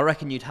fall. I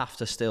reckon you'd have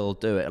to still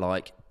do it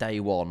like day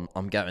one,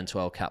 I'm going to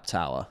El Cap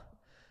Tower.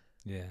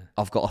 Yeah.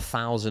 I've got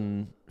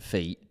 1,000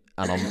 feet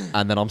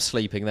and then I'm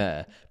sleeping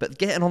there. But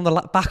getting on the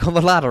back on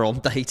the ladder on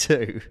day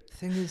two. The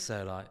thing is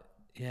though, like,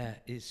 yeah,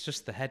 it's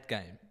just the head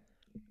game.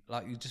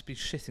 Like, you'd just be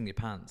shitting your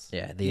pants.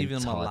 Yeah, the Even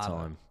on a entire ladder.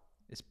 time.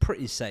 It's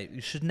pretty safe. You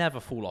should never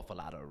fall off a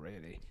ladder,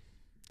 really.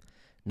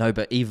 No,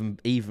 but even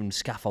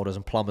scaffolders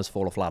and plumbers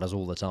fall off ladders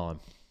all the time.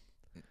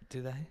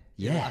 Do they?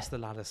 Yeah. That's the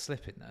ladder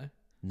slipping, though.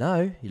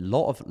 No, a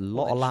lot of They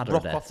ladder just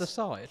rock deaths. off the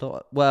side.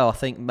 Well, I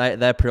think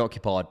they're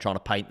preoccupied trying to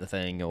paint the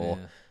thing or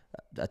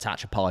Yeah.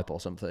 attach a pipe or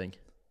something.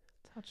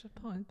 Touch a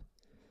pipe.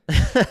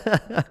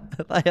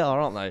 They are,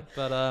 aren't they?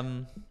 But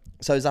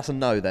So that's a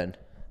no then?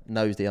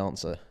 No's the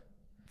answer.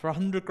 for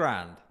 100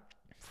 grand,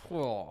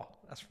 whoa,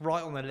 that's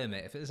right on the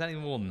limit. If it was any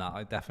more than that,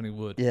 I definitely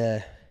would.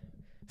 Yeah.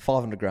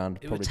 500 grand.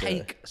 It would probably do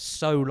take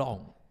so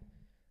long.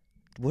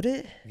 Would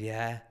it?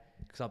 Yeah,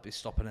 because I'd be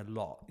stopping a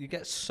lot. You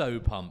get so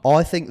pumped.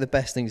 I think the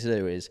best thing to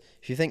do is,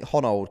 if you think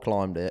Honold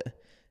climbed it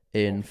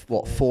in, 4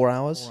 hours? 4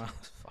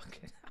 hours,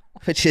 fucking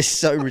hell. Which is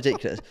so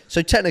ridiculous.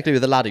 So technically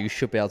with a ladder, you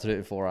should be able to do it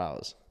in 4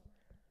 hours.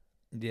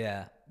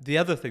 Yeah. The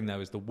other thing,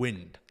 though, is the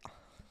wind. Oh,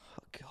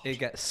 God. It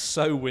gets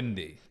so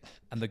windy.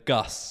 And the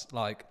gusts,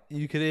 like,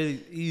 you could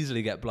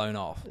easily get blown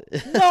off.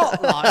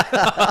 Not like...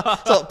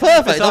 So,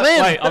 perfect, It's I'm like,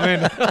 in. Wait, I'm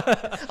in.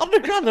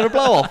 100 grand and a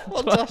blow off.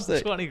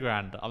 Fantastic. 20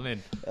 grand, I'm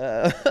in.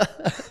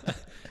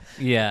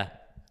 Yeah.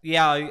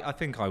 Yeah, I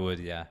think I would,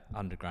 yeah.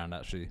 100 grand,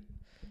 actually.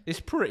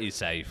 It's pretty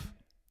safe.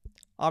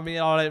 I mean,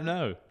 I don't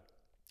know.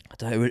 I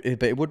don't know,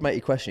 but it would make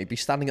you question. You'd be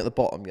standing at the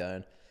bottom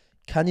going,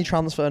 can you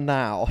transfer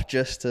now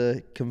just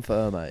to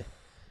confirm, eh?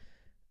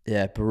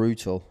 Yeah,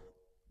 brutal.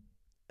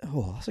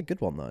 Oh, that's a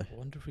good one, though. I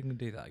wonder if we can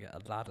do that, get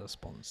a ladder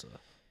sponsor.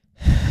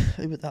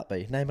 Who would that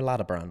be? Name a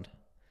ladder brand.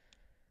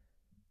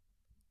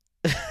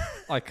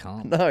 I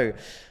can't. No.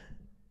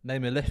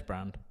 Name a lift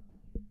brand.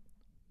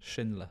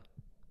 Schindler.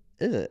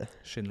 Is it?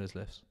 Schindler's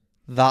lifts.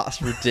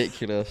 That's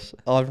ridiculous.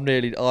 I've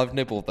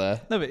nibbled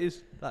there. No, it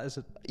is. That is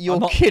a... You're I'm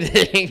not-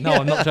 kidding. No,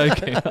 I'm not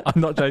joking.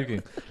 I'm not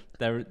joking.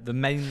 They're the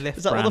main lift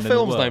Is that brand what the in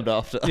film's world. named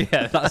after?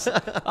 Yeah, that's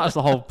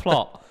the whole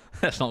plot.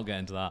 Let's not get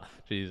into that.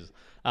 Jesus.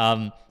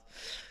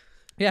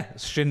 Yeah,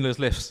 it's Schindler's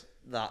lifts.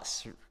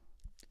 That's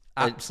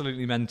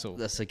Absolutely mental.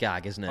 a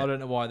gag, isn't I it? don't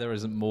know why there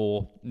isn't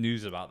more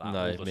news about that.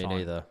 No, all the me time.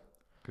 neither.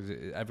 Because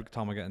every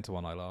time I get into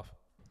one, I laugh.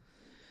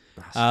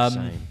 That's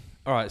insane.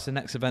 All right, so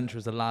next adventure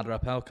is the ladder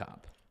up El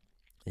Cap.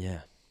 Yeah.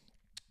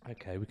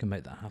 Okay, we can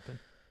make that happen.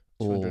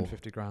 Or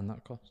 250 grand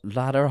that cost.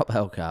 ladder up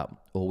Hellcat,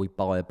 or we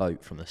buy a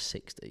boat from the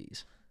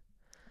 60s.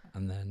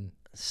 And then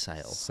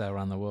Sail. sail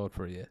around the world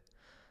for a year.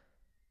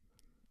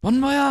 Bon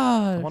voyage!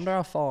 I wonder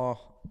how far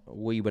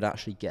we would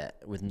actually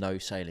get with no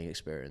sailing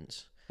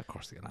experience.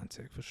 Across the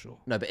Atlantic, for sure.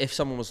 No, but if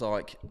someone was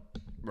like,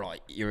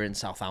 right, you're in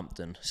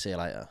Southampton, see you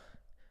later.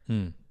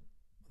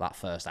 That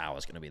first hour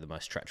is going to be the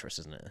most treacherous,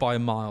 isn't it? By a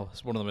mile.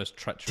 It's one of the most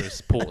treacherous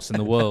ports in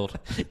the world.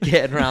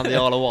 Getting around the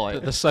Isle of Wight.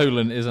 But the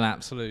Solent is an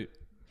absolute...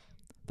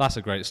 That's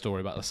a great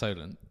story about the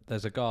Solent.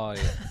 There's a guy,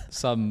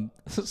 some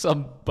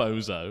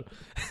bozo,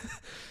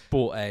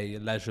 bought a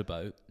leisure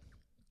boat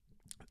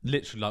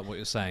Literally like what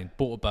you're saying.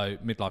 Bought a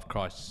boat, midlife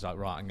crisis. Like,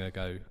 right, I'm going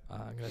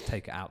to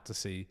take it out to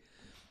sea.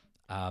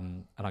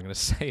 And I'm going to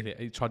sail it.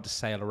 He tried to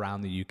sail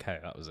around the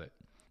UK. That was it.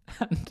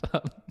 And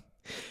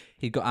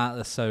he got out of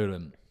the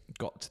Solent,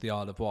 got to the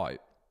Isle of Wight,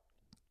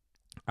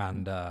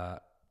 and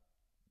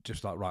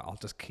just like, right, I'll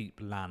just keep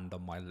land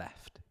on my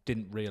left.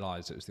 Didn't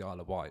realise it was the Isle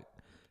of Wight.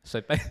 So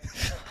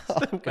basically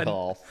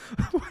went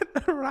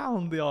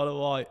around the Isle of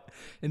Wight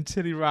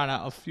until he ran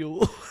out of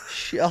fuel.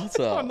 Shut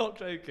up. I'm not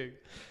joking.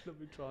 Let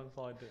me try and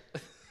find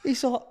it.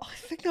 He's like, I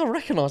think I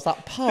recognise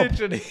that pub.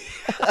 Literally.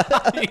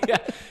 Yeah.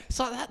 It's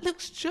like, that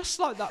looks just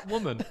like that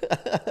woman.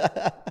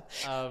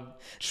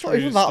 It's not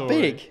even that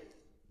big.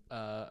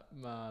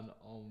 Man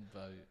on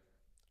boat.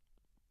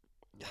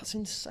 That's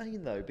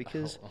insane though,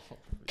 because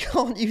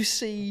can't you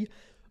see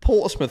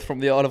Portsmouth from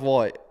the Isle of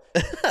Wight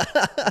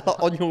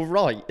on your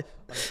right?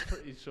 I'm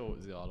pretty sure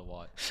it's the Isle of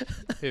Wight.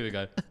 Here we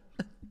go.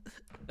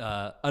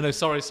 Oh no,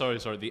 sorry.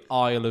 The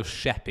Isle of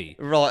Sheppey.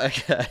 Right,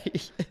 okay.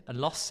 A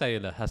lost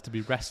sailor has to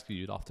be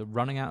rescued after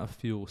running out of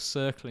fuel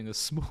circling a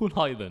small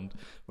island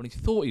when he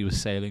thought he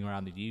was sailing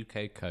around the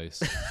UK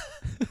coast.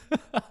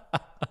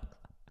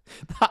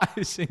 That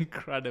is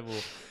incredible.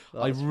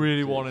 I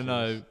really want to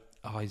know.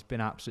 Oh, he's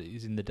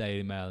in the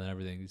Daily Mail and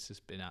everything. He's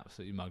just been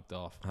absolutely mugged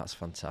off. That's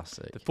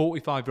fantastic. The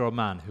 45-year-old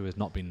man who has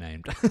not been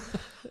named.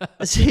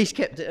 He's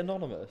kept it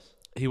anonymous.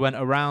 He went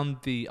around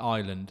the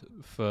island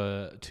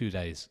for 2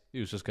 days. He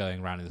was just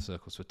going around in the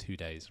circles for 2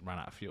 days, ran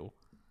out of fuel.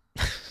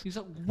 He's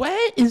like,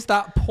 where is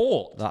that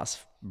port?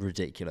 That's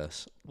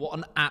ridiculous. What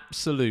an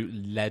absolute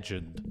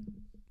legend.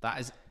 That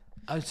is.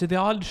 Oh, so the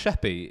Isle of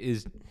Sheppey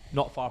is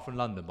not far from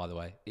London, by the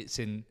way. It's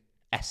in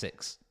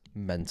Essex.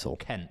 Mental.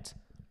 Kent.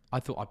 I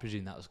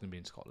presumed that was going to be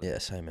in Scotland. Yeah,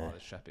 same here. Isle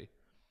of Sheppey.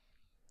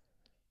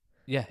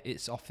 Yeah,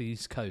 it's off the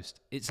East Coast.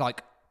 It's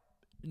like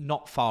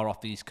not far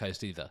off the East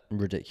Coast either.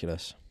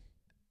 Ridiculous.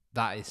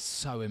 That is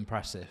so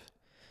impressive.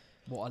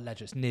 What a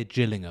legend. It's near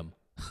Gillingham.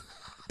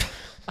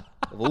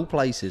 Of all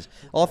places.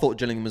 I thought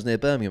Gillingham was near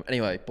Birmingham.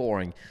 Anyway,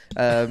 boring.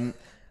 I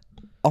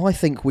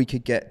think we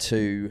could get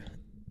to...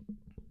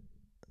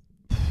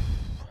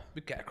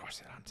 We'd get across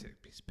the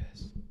Atlantic, piece of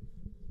piss.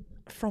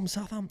 From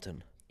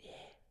Southampton? Yeah.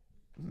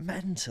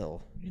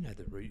 Mental. You know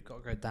the route. You've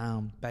got to go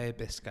down Bay of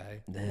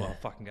Biscay. Yeah. Well,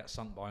 fucking get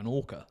sunk by an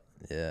orca.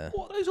 Yeah.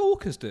 What are those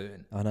orcas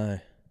doing? I know.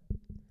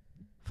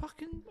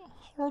 Fucking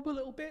horrible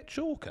little bitch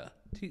orca.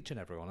 Teaching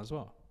everyone as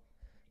well.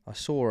 I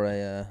saw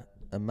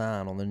a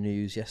man on the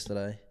news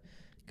yesterday.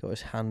 Got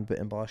his hand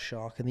bitten by a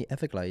shark in the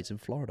Everglades in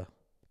Florida.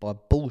 By a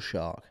bull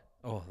shark.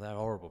 Oh, they're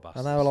horrible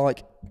bastards. And they were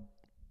like...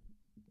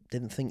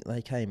 Didn't think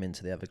they came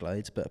into the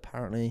Everglades, but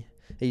apparently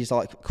he's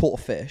like caught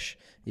a fish.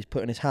 He's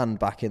putting his hand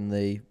back in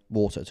the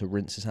water to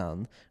rinse his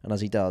hand, and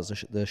as he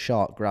does, the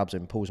shark grabs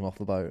him, pulls him off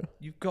the boat.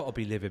 You've got to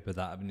be livid with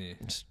that, haven't you?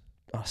 It's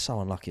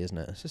so unlucky, isn't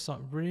it? It's just like,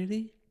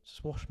 really?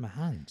 Just wash my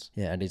hands.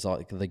 Yeah, and he's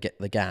like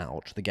the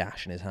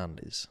gash in his hand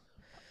is.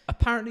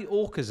 Apparently,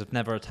 orcas have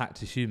never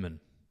attacked a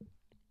human.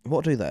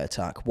 What do they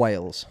attack?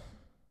 Whales.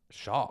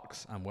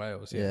 Sharks and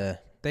whales. Yeah.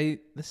 This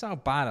is how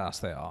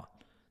badass they are.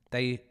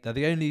 They're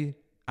the only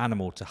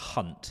animal to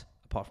hunt,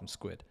 apart from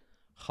squid,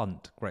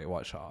 hunt great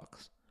white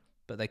sharks.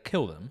 But they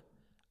kill them,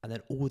 and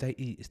then all they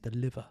eat is the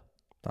liver.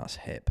 That's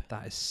hip.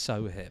 That is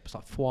so hip. It's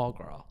like foie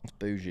gras. It's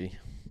bougie.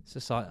 It's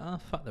just like,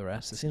 fuck the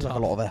rest. It It's seems tough.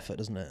 like a lot of effort,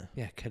 doesn't it?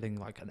 Yeah, killing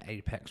like an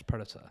apex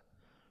predator.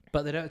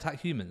 But they don't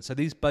attack humans. So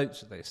these boats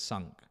that they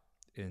sunk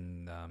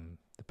in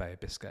the Bay of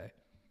Biscay,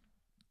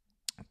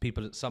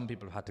 some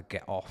people have had to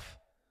get off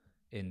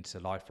into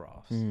life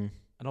rafts. And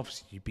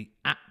obviously you'd be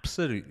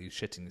absolutely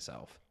shitting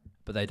yourself.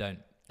 But they don't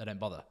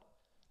bother.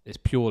 It's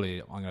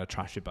purely, I'm going to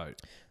trash your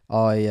boat.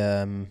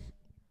 I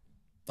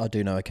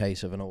do know a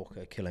case of an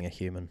orca killing a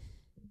human.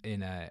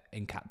 In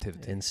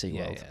captivity. In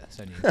SeaWorld. Yeah, it's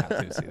only in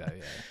captivity though,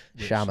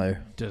 yeah. Shamu.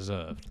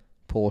 Deserved.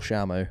 Poor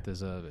Shamu.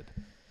 Deserved.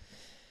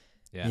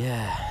 Yeah.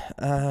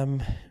 Yeah.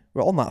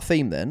 Well, on that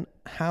theme then,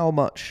 how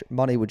much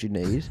money would you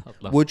need?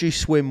 Would you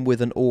swim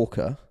with an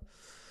orca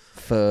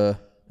for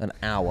an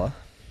hour?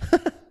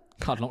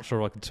 God, I'm not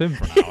sure I could swim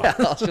for an hour. Yeah,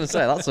 I was going to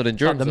say, that's an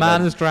endurance. The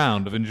man has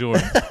drowned of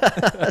endurance.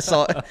 It's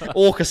like,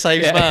 orca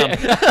saves man.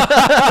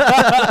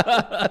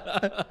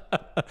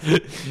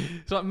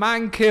 It's like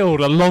man killed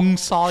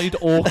alongside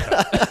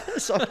orca.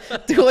 So,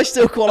 do I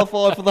still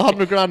qualify for the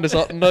 100 grand? It's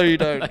like, no, you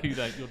don't. No, you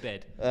don't. You're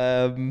dead.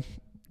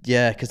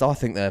 Yeah, because I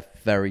think they're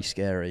very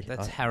scary. They're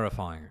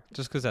terrifying.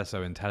 Just because they're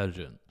so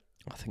intelligent.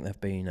 I think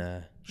they've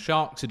been...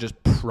 Sharks are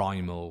just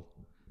primal,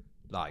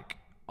 like,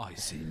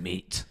 icy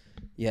meat.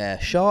 Yeah,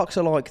 sharks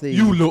are like the...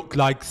 You look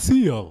like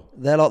seal.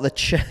 They're like the...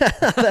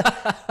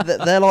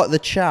 they're like the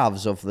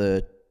chavs of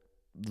the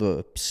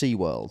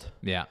SeaWorld.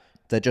 Yeah.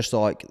 They're just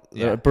like...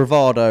 They're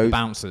bravado.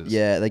 Bouncers.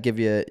 Yeah, they give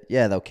you...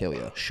 Yeah, they'll kill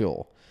you,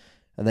 sure.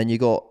 And then you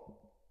got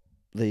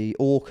the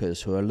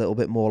orcas who are a little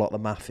bit more like the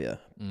mafia.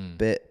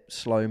 Bit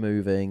slow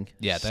moving.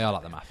 Yeah, they are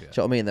like the mafia. Do you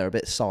know what I mean? They're a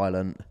bit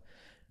silent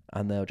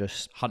and they'll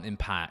just... Hunting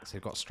packs,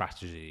 they've got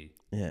strategy.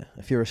 Yeah,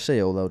 if you're a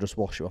seal, they'll just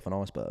wash you off an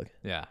iceberg.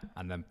 Yeah,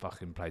 and then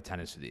fucking play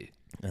tennis with you.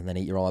 And then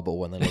eat your eyeball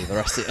when they leave the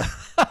rest of you.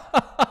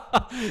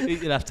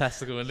 Eat your left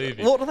testicle and leave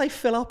you. What do they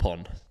fill up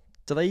on?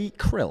 Do they eat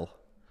krill?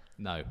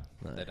 No,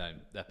 they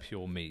don't. They're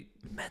pure meat.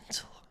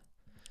 Mental.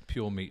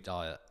 Pure meat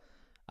diet.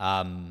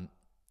 And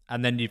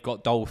then you've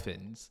got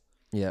dolphins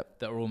Yep.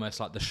 that are almost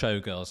like the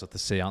showgirls of the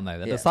sea, aren't they?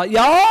 They're Yeah. just like,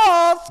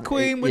 yes,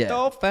 queen with Yeah.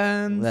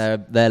 dolphins.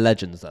 They're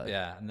legends though.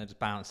 Yeah, and they're just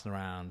bouncing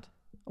around.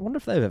 I wonder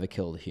if they've ever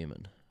killed a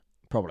human.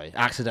 Probably.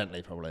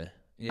 Accidentally, probably.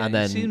 Yeah, And you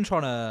then see them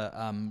trying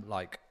to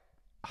like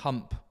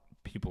hump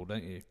people,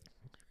 don't you?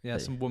 Yeah,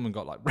 some woman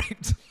got like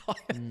raped by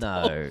a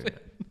no. dolphin.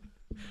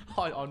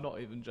 I'm not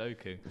even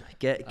joking.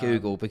 Get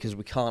Google because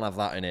we can't have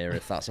that in here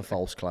if that's a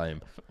false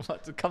claim.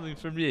 Like, coming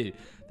from you,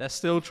 they're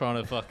still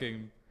trying to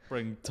fucking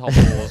bring Tom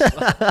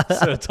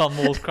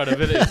Moore's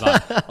credibility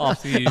back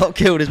after you Not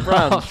killed his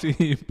brand. after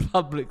you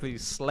publicly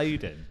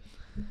slayed him.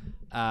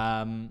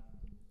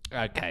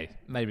 Okay,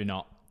 maybe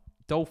not.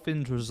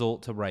 Dolphins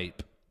resort to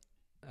rape.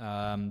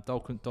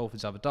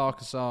 Dolphins have a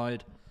darker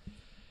side.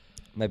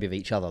 Maybe of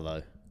each other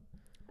though.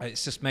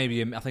 It's just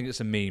maybe I think it's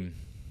a meme.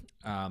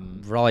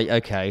 Right.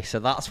 Okay. So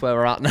that's where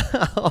we're at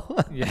now.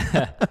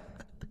 Yeah.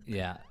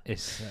 Yeah,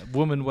 it's a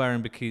woman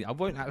wearing bikini. I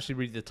won't actually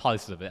read the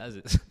title of it as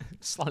it's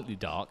slightly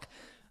dark.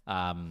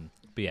 But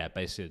yeah,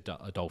 basically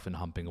a dolphin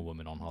humping a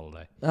woman on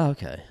holiday. Oh,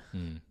 okay.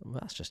 Well,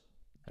 that's just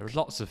There's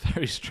lots of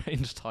very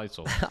strange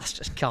titles. that's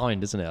just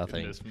kind, isn't it? I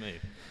think Goodness me.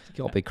 it's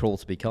got to be cruel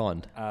to be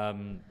kind.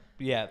 But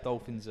yeah,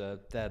 dolphins are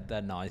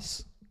they're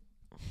nice.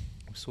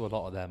 We saw a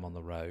lot of them on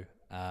the row.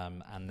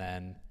 And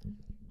then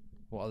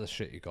what other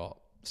shit you got?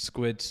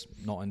 Squids,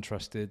 not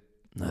interested.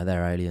 No,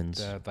 they're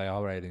aliens. They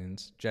are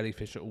aliens.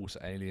 Jellyfish are also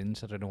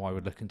aliens. I don't know why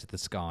we'd look into the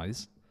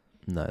skies.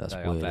 No, that's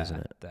They weird, are isn't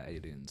it? They're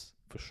aliens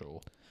for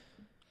sure.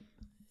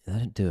 They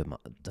don't do it.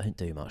 Don't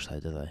do much though,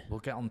 do they? We'll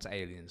get on to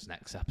aliens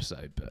next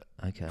episode, but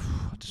Okay.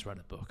 I just read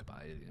a book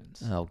about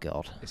aliens. Oh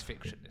God. It's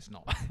fiction. It's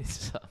not.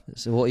 It's,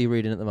 So what are you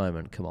reading at the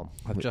moment? Come on.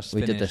 I've just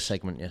we did this finished-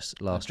 segment I've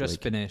last just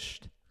week.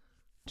 finished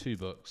 2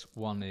 books.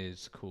 One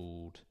is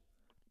called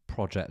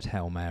Project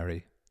Hail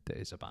Mary, that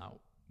is about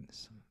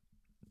some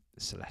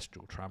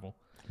celestial travel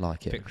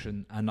Like it.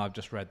 fiction, and I've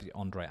just read the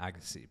Andre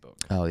Agassi book.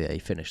 Oh yeah, you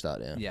finished that,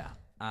 yeah.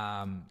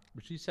 Yeah,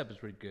 which you said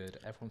was really good.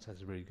 Everyone says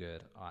it's really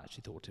good. I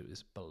actually thought it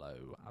was below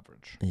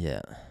average.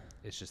 Yeah.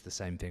 It's just the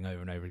same thing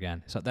over and over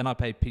again. So then I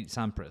played Pete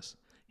Sampras.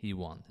 He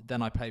won.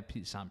 Then I played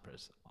Pete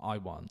Sampras. I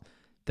won.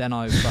 Then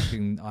I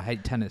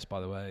hate tennis, by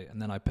the way.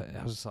 And then I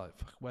was just like,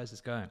 fuck, where's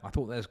this going? I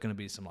thought there was going to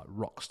be some like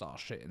rock star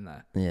shit in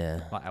there.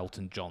 Yeah. Like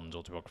Elton John's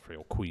autobiography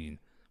or Queen,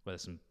 where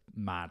there's some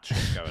mad shit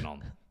going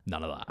on.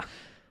 None of that.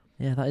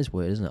 Yeah, that is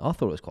weird, isn't it? I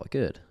thought it was quite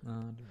good. No, I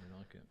didn't really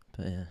like it.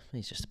 But yeah,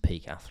 he's just a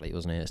peak athlete,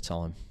 wasn't he, at his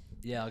time?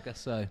 Yeah, I guess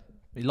so.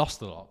 He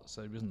lost a lot,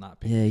 so he wasn't that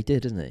peak. Yeah, he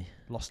did, didn't he?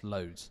 Lost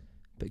loads.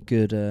 But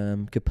good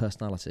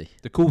personality.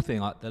 The cool thing,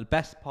 like the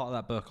best part of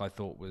that book, I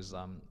thought, was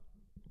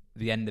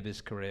the end of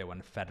his career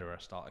when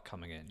Federer started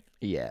coming in,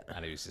 Yeah.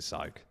 and he was just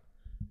like,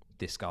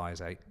 "This guy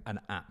is an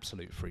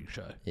absolute freak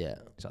show. Yeah.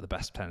 He's like the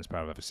best tennis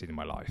player I've ever seen in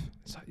my life."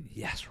 It's like,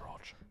 yes,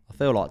 Rog. I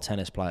feel like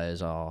tennis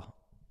players are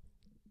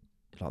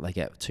like they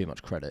get too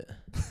much credit.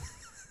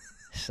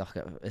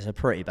 It's a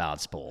pretty bad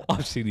sport.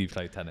 I've seen you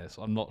play tennis.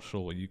 I'm not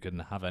sure you can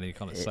have any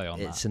kind of say on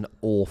It's that. an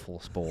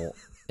awful sport.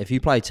 If you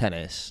play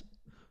tennis,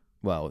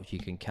 well, you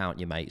can count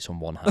your mates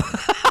on one hand.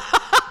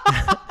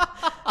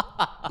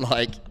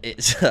 Like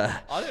it's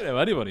I don't know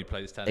anyone who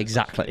plays tennis.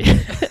 exactly.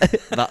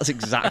 That's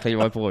exactly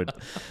my point.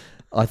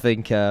 I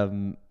think,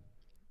 yeah,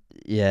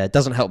 it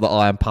doesn't help that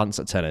I am pants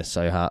at tennis,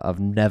 so I've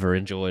never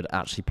enjoyed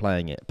actually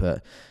playing it.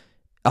 But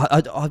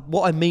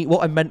what I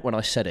meant when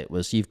I said it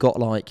was you've got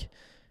like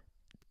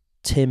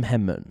Tim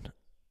Henman.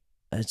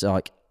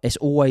 It's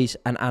always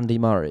and Andy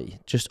Murray,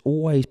 just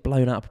always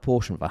blown out of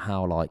proportion for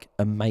how like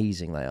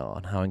amazing they are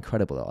and how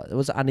incredible they are. It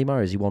was Andy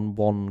Murray. He won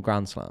 1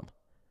 Grand Slam.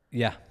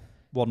 Yeah,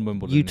 one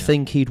Wimbledon. You'd yeah.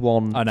 think he'd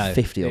won I know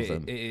 50 of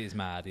them. It is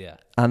mad, yeah.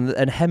 And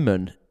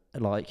Henman,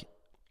 like,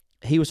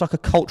 he was like a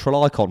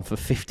cultural icon for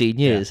 15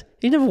 years.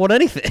 He never won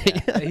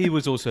anything. He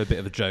was also a bit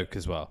of a joke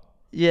as well,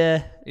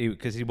 Yeah,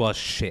 because he was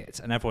shit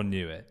and everyone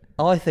knew it.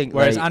 I think.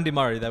 Whereas Andy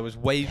Murray, there was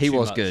way He too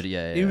was much. good,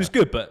 yeah, He yeah. was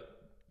good, but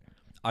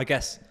I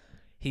guess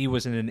he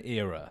was in an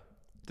era,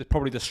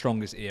 probably the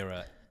strongest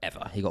era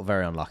ever. he got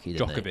very unlucky,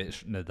 didn't he?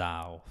 Djokovic,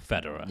 Nadal,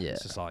 Federer. Yeah.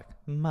 It's just like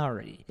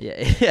Murray. Yeah,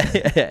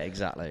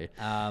 exactly.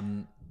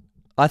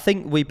 I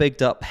think we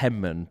bigged up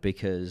Henman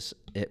because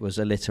it was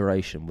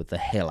alliteration with the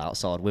hill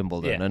outside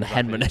Wimbledon, Yeah, and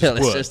exactly. Henman It Hill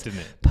just is worked, just didn't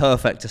it?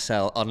 perfect to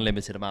sell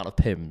unlimited amount of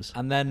pims.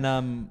 And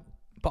then,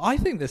 but I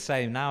think the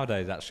same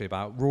nowadays actually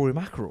about Rory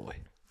McIlroy.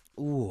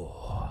 Ooh.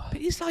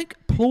 But he's like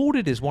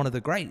applauded as one of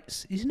the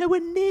greats. He's nowhere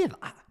near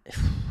that.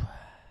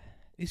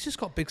 He's just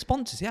got big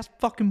sponsors. He has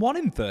fucking won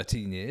in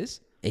 13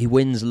 years. He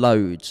wins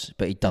loads,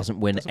 but he doesn't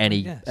win Doesn't any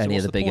win, yeah. So any of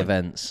what's the the big point?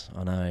 events.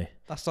 I know.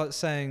 That's like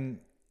saying,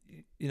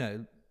 you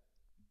know,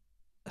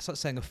 that's like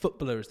saying a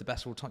footballer is the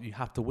best of all time. You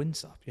have to win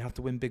stuff. You have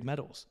to win big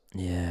medals.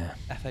 Yeah,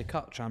 FA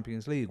Cup,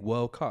 Champions League,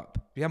 World Cup.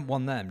 If you haven't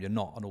won them, you're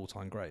not an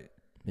all-time great.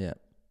 yeah.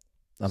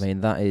 I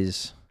mean, that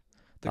is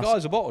The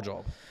guy's a bottle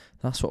job.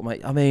 That's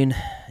what I mean,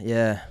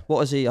 yeah.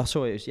 What is he? I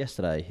saw it was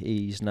yesterday.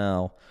 He's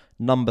now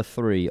number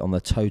 3 on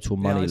the total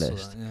money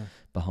list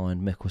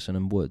behind Mickelson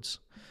and Woods.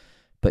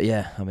 But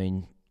yeah, I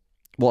mean,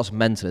 what's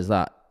mental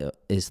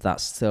is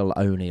that's still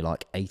only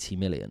like 80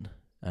 million.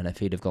 And if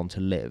he'd have gone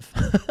to live,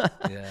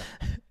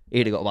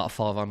 he'd have got about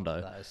 5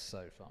 under. That is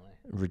so funny.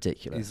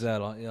 Ridiculous. He's there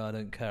like, I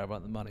don't care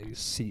about the money. He's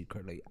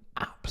secretly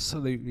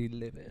absolutely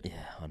livid.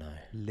 Yeah, I know.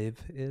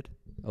 Livid?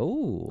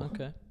 Oh.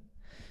 Okay.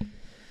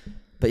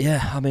 But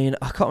yeah, I mean,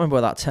 I can't remember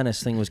where that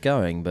tennis thing was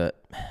going,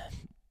 but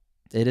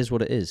it is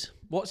what it is.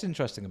 What's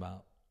interesting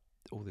about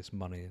all this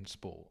money in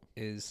sport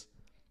is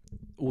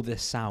all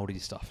this Saudi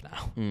stuff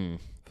now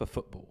for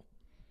football.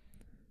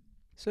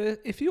 So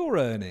if you're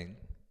earning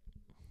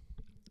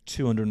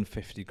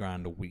 250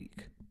 grand a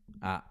week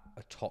at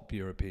a top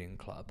European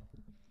club,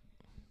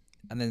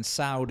 and then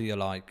Saudi are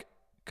like,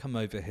 come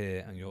over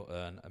here and you'll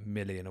earn $1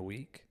 million a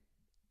week,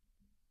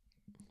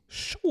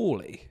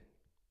 surely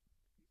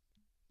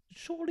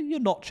you're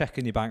not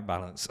checking your bank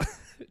balance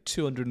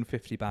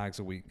 250 bags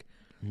a week.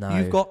 No.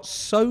 You've got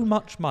so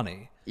much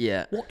money.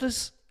 Yeah. What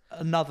does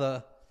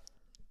another...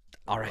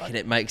 I reckon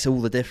it makes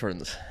all the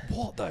difference.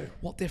 What, though?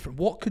 What different?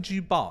 What could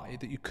you buy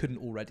that you couldn't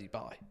already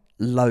buy?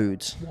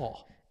 Loads.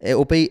 What?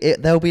 There'll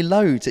be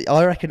loads.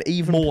 I reckon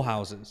even... More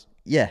houses.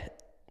 Yeah.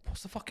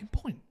 What's the fucking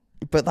point?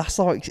 But that's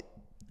like...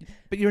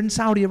 But you're in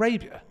Saudi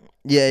Arabia.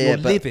 Yeah, You're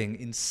living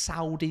in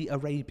Saudi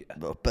Arabia.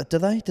 But do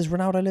they? Does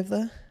Ronaldo live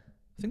there?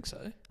 I think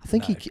so. I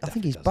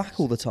think he's back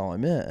all the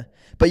time, yeah.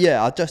 But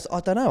yeah, I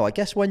don't know. I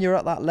guess when you're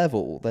at that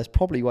level, there's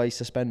probably ways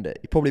to spend it.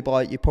 You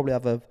probably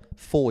have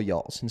 4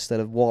 yachts instead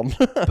of 1.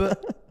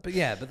 but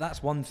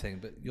that's one thing.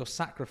 But you're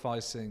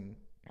sacrificing.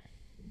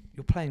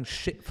 You're playing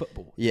shit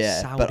football.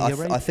 Yeah, Saudi but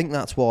Arabia. I think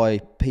that's why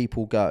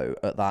people go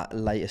at that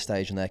later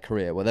stage in their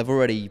career where they've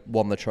already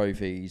won the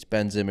trophies.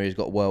 Benzema, he's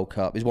got a World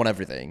Cup. He's won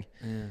everything.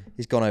 Yeah.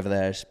 He's gone over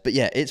there. But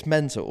yeah, it's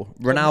mental.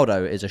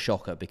 Ronaldo is a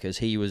shocker because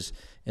he was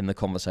in the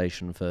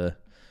conversation for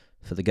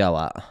the go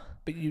at.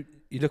 But you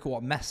look at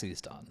what Messi's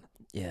done.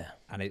 Yeah.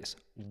 And it's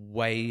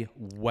way,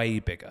 way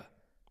bigger.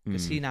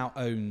 Because he now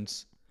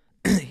owns...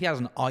 he has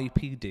an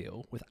IP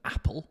deal with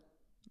Apple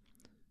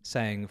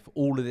saying for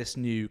all of this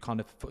new kind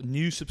of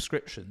new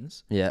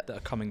subscriptions that are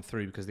coming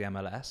through because of the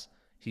MLS,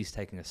 he's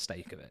taking a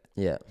stake of it.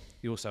 Yeah.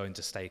 He also owns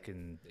a stake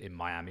in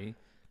Miami.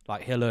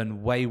 Like, he'll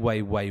earn way,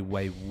 way, way,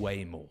 way,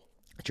 way more.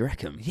 Do you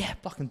reckon? Yeah,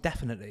 fucking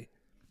definitely.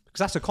 Because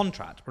that's a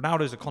contract.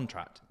 Ronaldo's a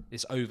contract.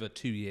 It's over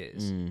 2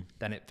 years.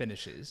 Then it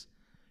finishes.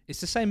 It's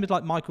the same with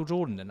like Michael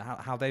Jordan and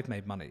how they've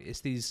made money.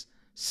 It's these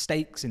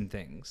stakes in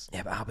things.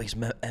 Yeah, but how big's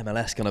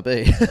MLS going to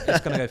be?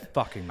 It's going to go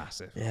fucking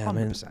massive. Yeah, 100%.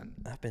 I mean,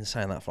 I've been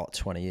saying that for like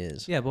 20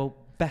 years. Yeah, well,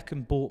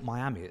 Beckham bought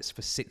Miami. It's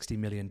for $60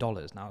 million.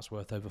 Now it's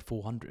worth over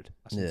 400.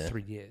 That's in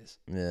 3 years.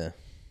 Yeah.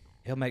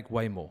 He'll make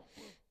way more.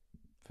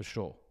 For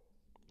sure.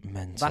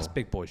 Mental. That's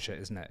big boy shit,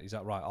 isn't it? He's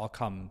like, right, I'll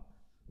come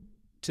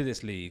to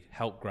this league,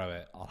 help grow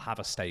it. I'll have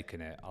a stake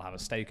in it. I'll have a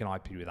stake in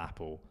IP with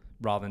Apple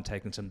rather than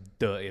taking some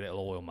dirty little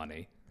oil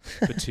money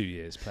for 2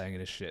 years playing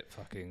in a shit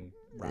fucking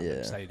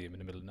random stadium in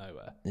the middle of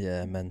nowhere.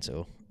 Yeah,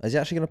 mental. Is he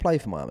actually going to play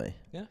for Miami?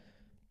 Yeah.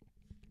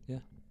 Yeah.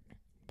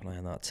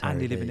 Playing that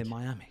Andy living league. in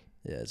Miami.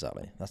 Yeah,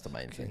 exactly. That's the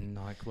main thing.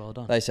 Like, well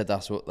done. They said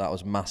that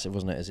was massive,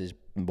 wasn't it? As his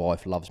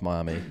wife loves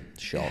Miami.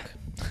 Shock.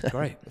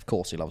 Great. Of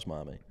course he loves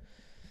Miami.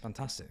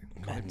 Fantastic.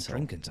 Can't even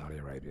drink in Saudi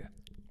Arabia.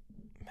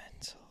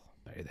 Mental.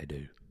 Maybe they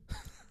do.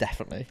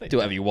 Definitely. Do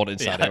whatever you want in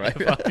Saudi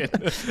Arabia.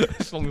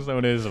 As long as no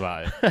one is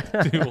about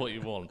it. Do what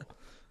you want.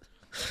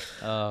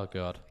 Oh,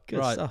 God.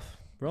 Good stuff.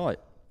 Right.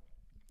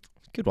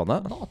 Good one,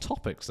 that. A lot of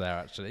topics there,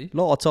 actually. A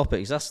lot of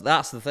topics. That's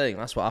the thing.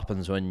 That's what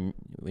happens when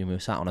we're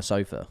sat on a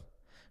sofa.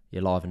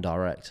 You're live and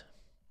direct.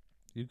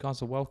 You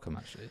guys are welcome,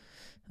 actually.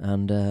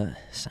 And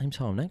same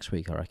time next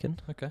week, I reckon.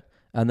 Okay.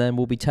 And then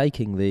we'll be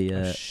taking the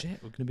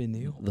we're going to be in New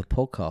York. The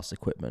podcast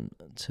equipment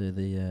to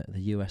the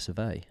US of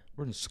A.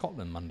 We're in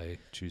Scotland Monday,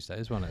 Tuesday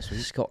as well next week.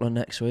 Scotland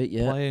next week,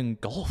 yeah. Playing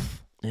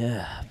golf.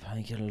 Yeah, I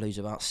think you're going to lose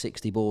about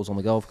 60 balls on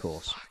the golf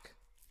course. Fuck.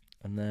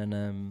 And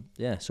then,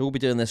 so we'll be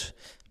doing this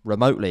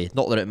remotely.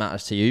 Not that it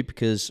matters to you,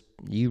 because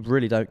you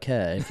really don't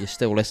care if you're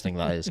still listening,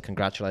 that is.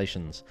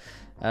 Congratulations.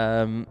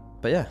 But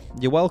yeah,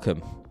 you're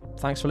welcome.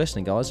 Thanks for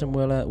listening, guys, and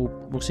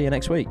we'll see you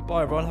next week.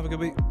 Bye, everyone. Have a good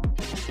week.